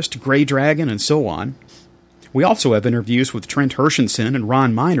DeForest, Grey Dragon, and so on. We also have interviews with Trent Hershenson and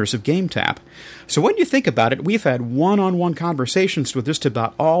Ron Miners of GameTap. So when you think about it, we've had one-on-one conversations with just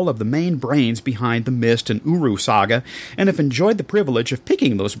about all of the main brains behind the Myst and Uru saga, and have enjoyed the privilege of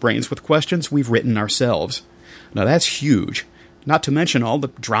picking those brains with questions we've written ourselves. Now that's huge. Not to mention all the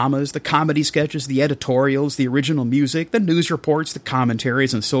dramas, the comedy sketches, the editorials, the original music, the news reports, the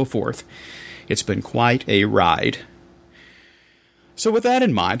commentaries, and so forth. It's been quite a ride. So with that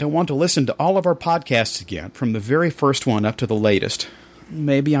in mind, I want to listen to all of our podcasts again, from the very first one up to the latest.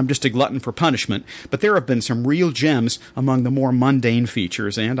 Maybe I'm just a glutton for punishment, but there have been some real gems among the more mundane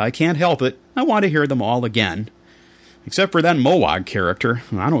features, and I can't help it. I want to hear them all again. Except for that Mowag character.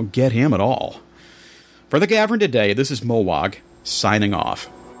 I don't get him at all. For the Cavern Today, this is Mowag, signing off.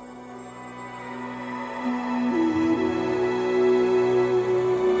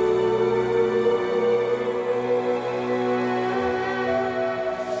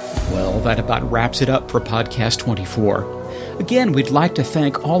 Well, that about wraps it up for Podcast 24. Again, we'd like to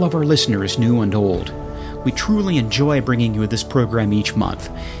thank all of our listeners, new and old. We truly enjoy bringing you this program each month,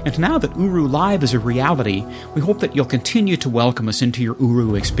 and now that Uru Live is a reality, we hope that you'll continue to welcome us into your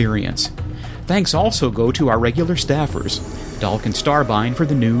Uru experience. Thanks also go to our regular staffers, Dalkin Starbine for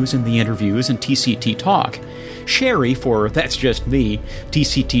the news and the interviews and TCT Talk, Sherry for That's Just Me,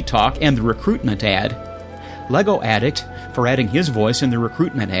 TCT Talk and the recruitment ad, Lego Addict for adding his voice in the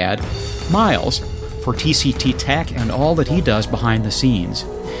recruitment ad, Miles for TCT Tech and all that he does behind the scenes,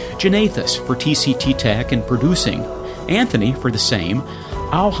 Janathus for TCT Tech and producing, Anthony for the same,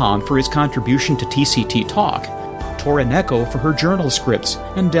 Alhan for his contribution to TCT Talk, Torineko for her journal scripts,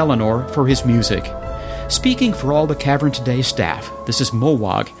 and Delanor for his music. Speaking for all the Cavern Today staff, this is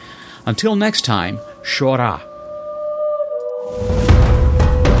Mowag. Until next time, Shora.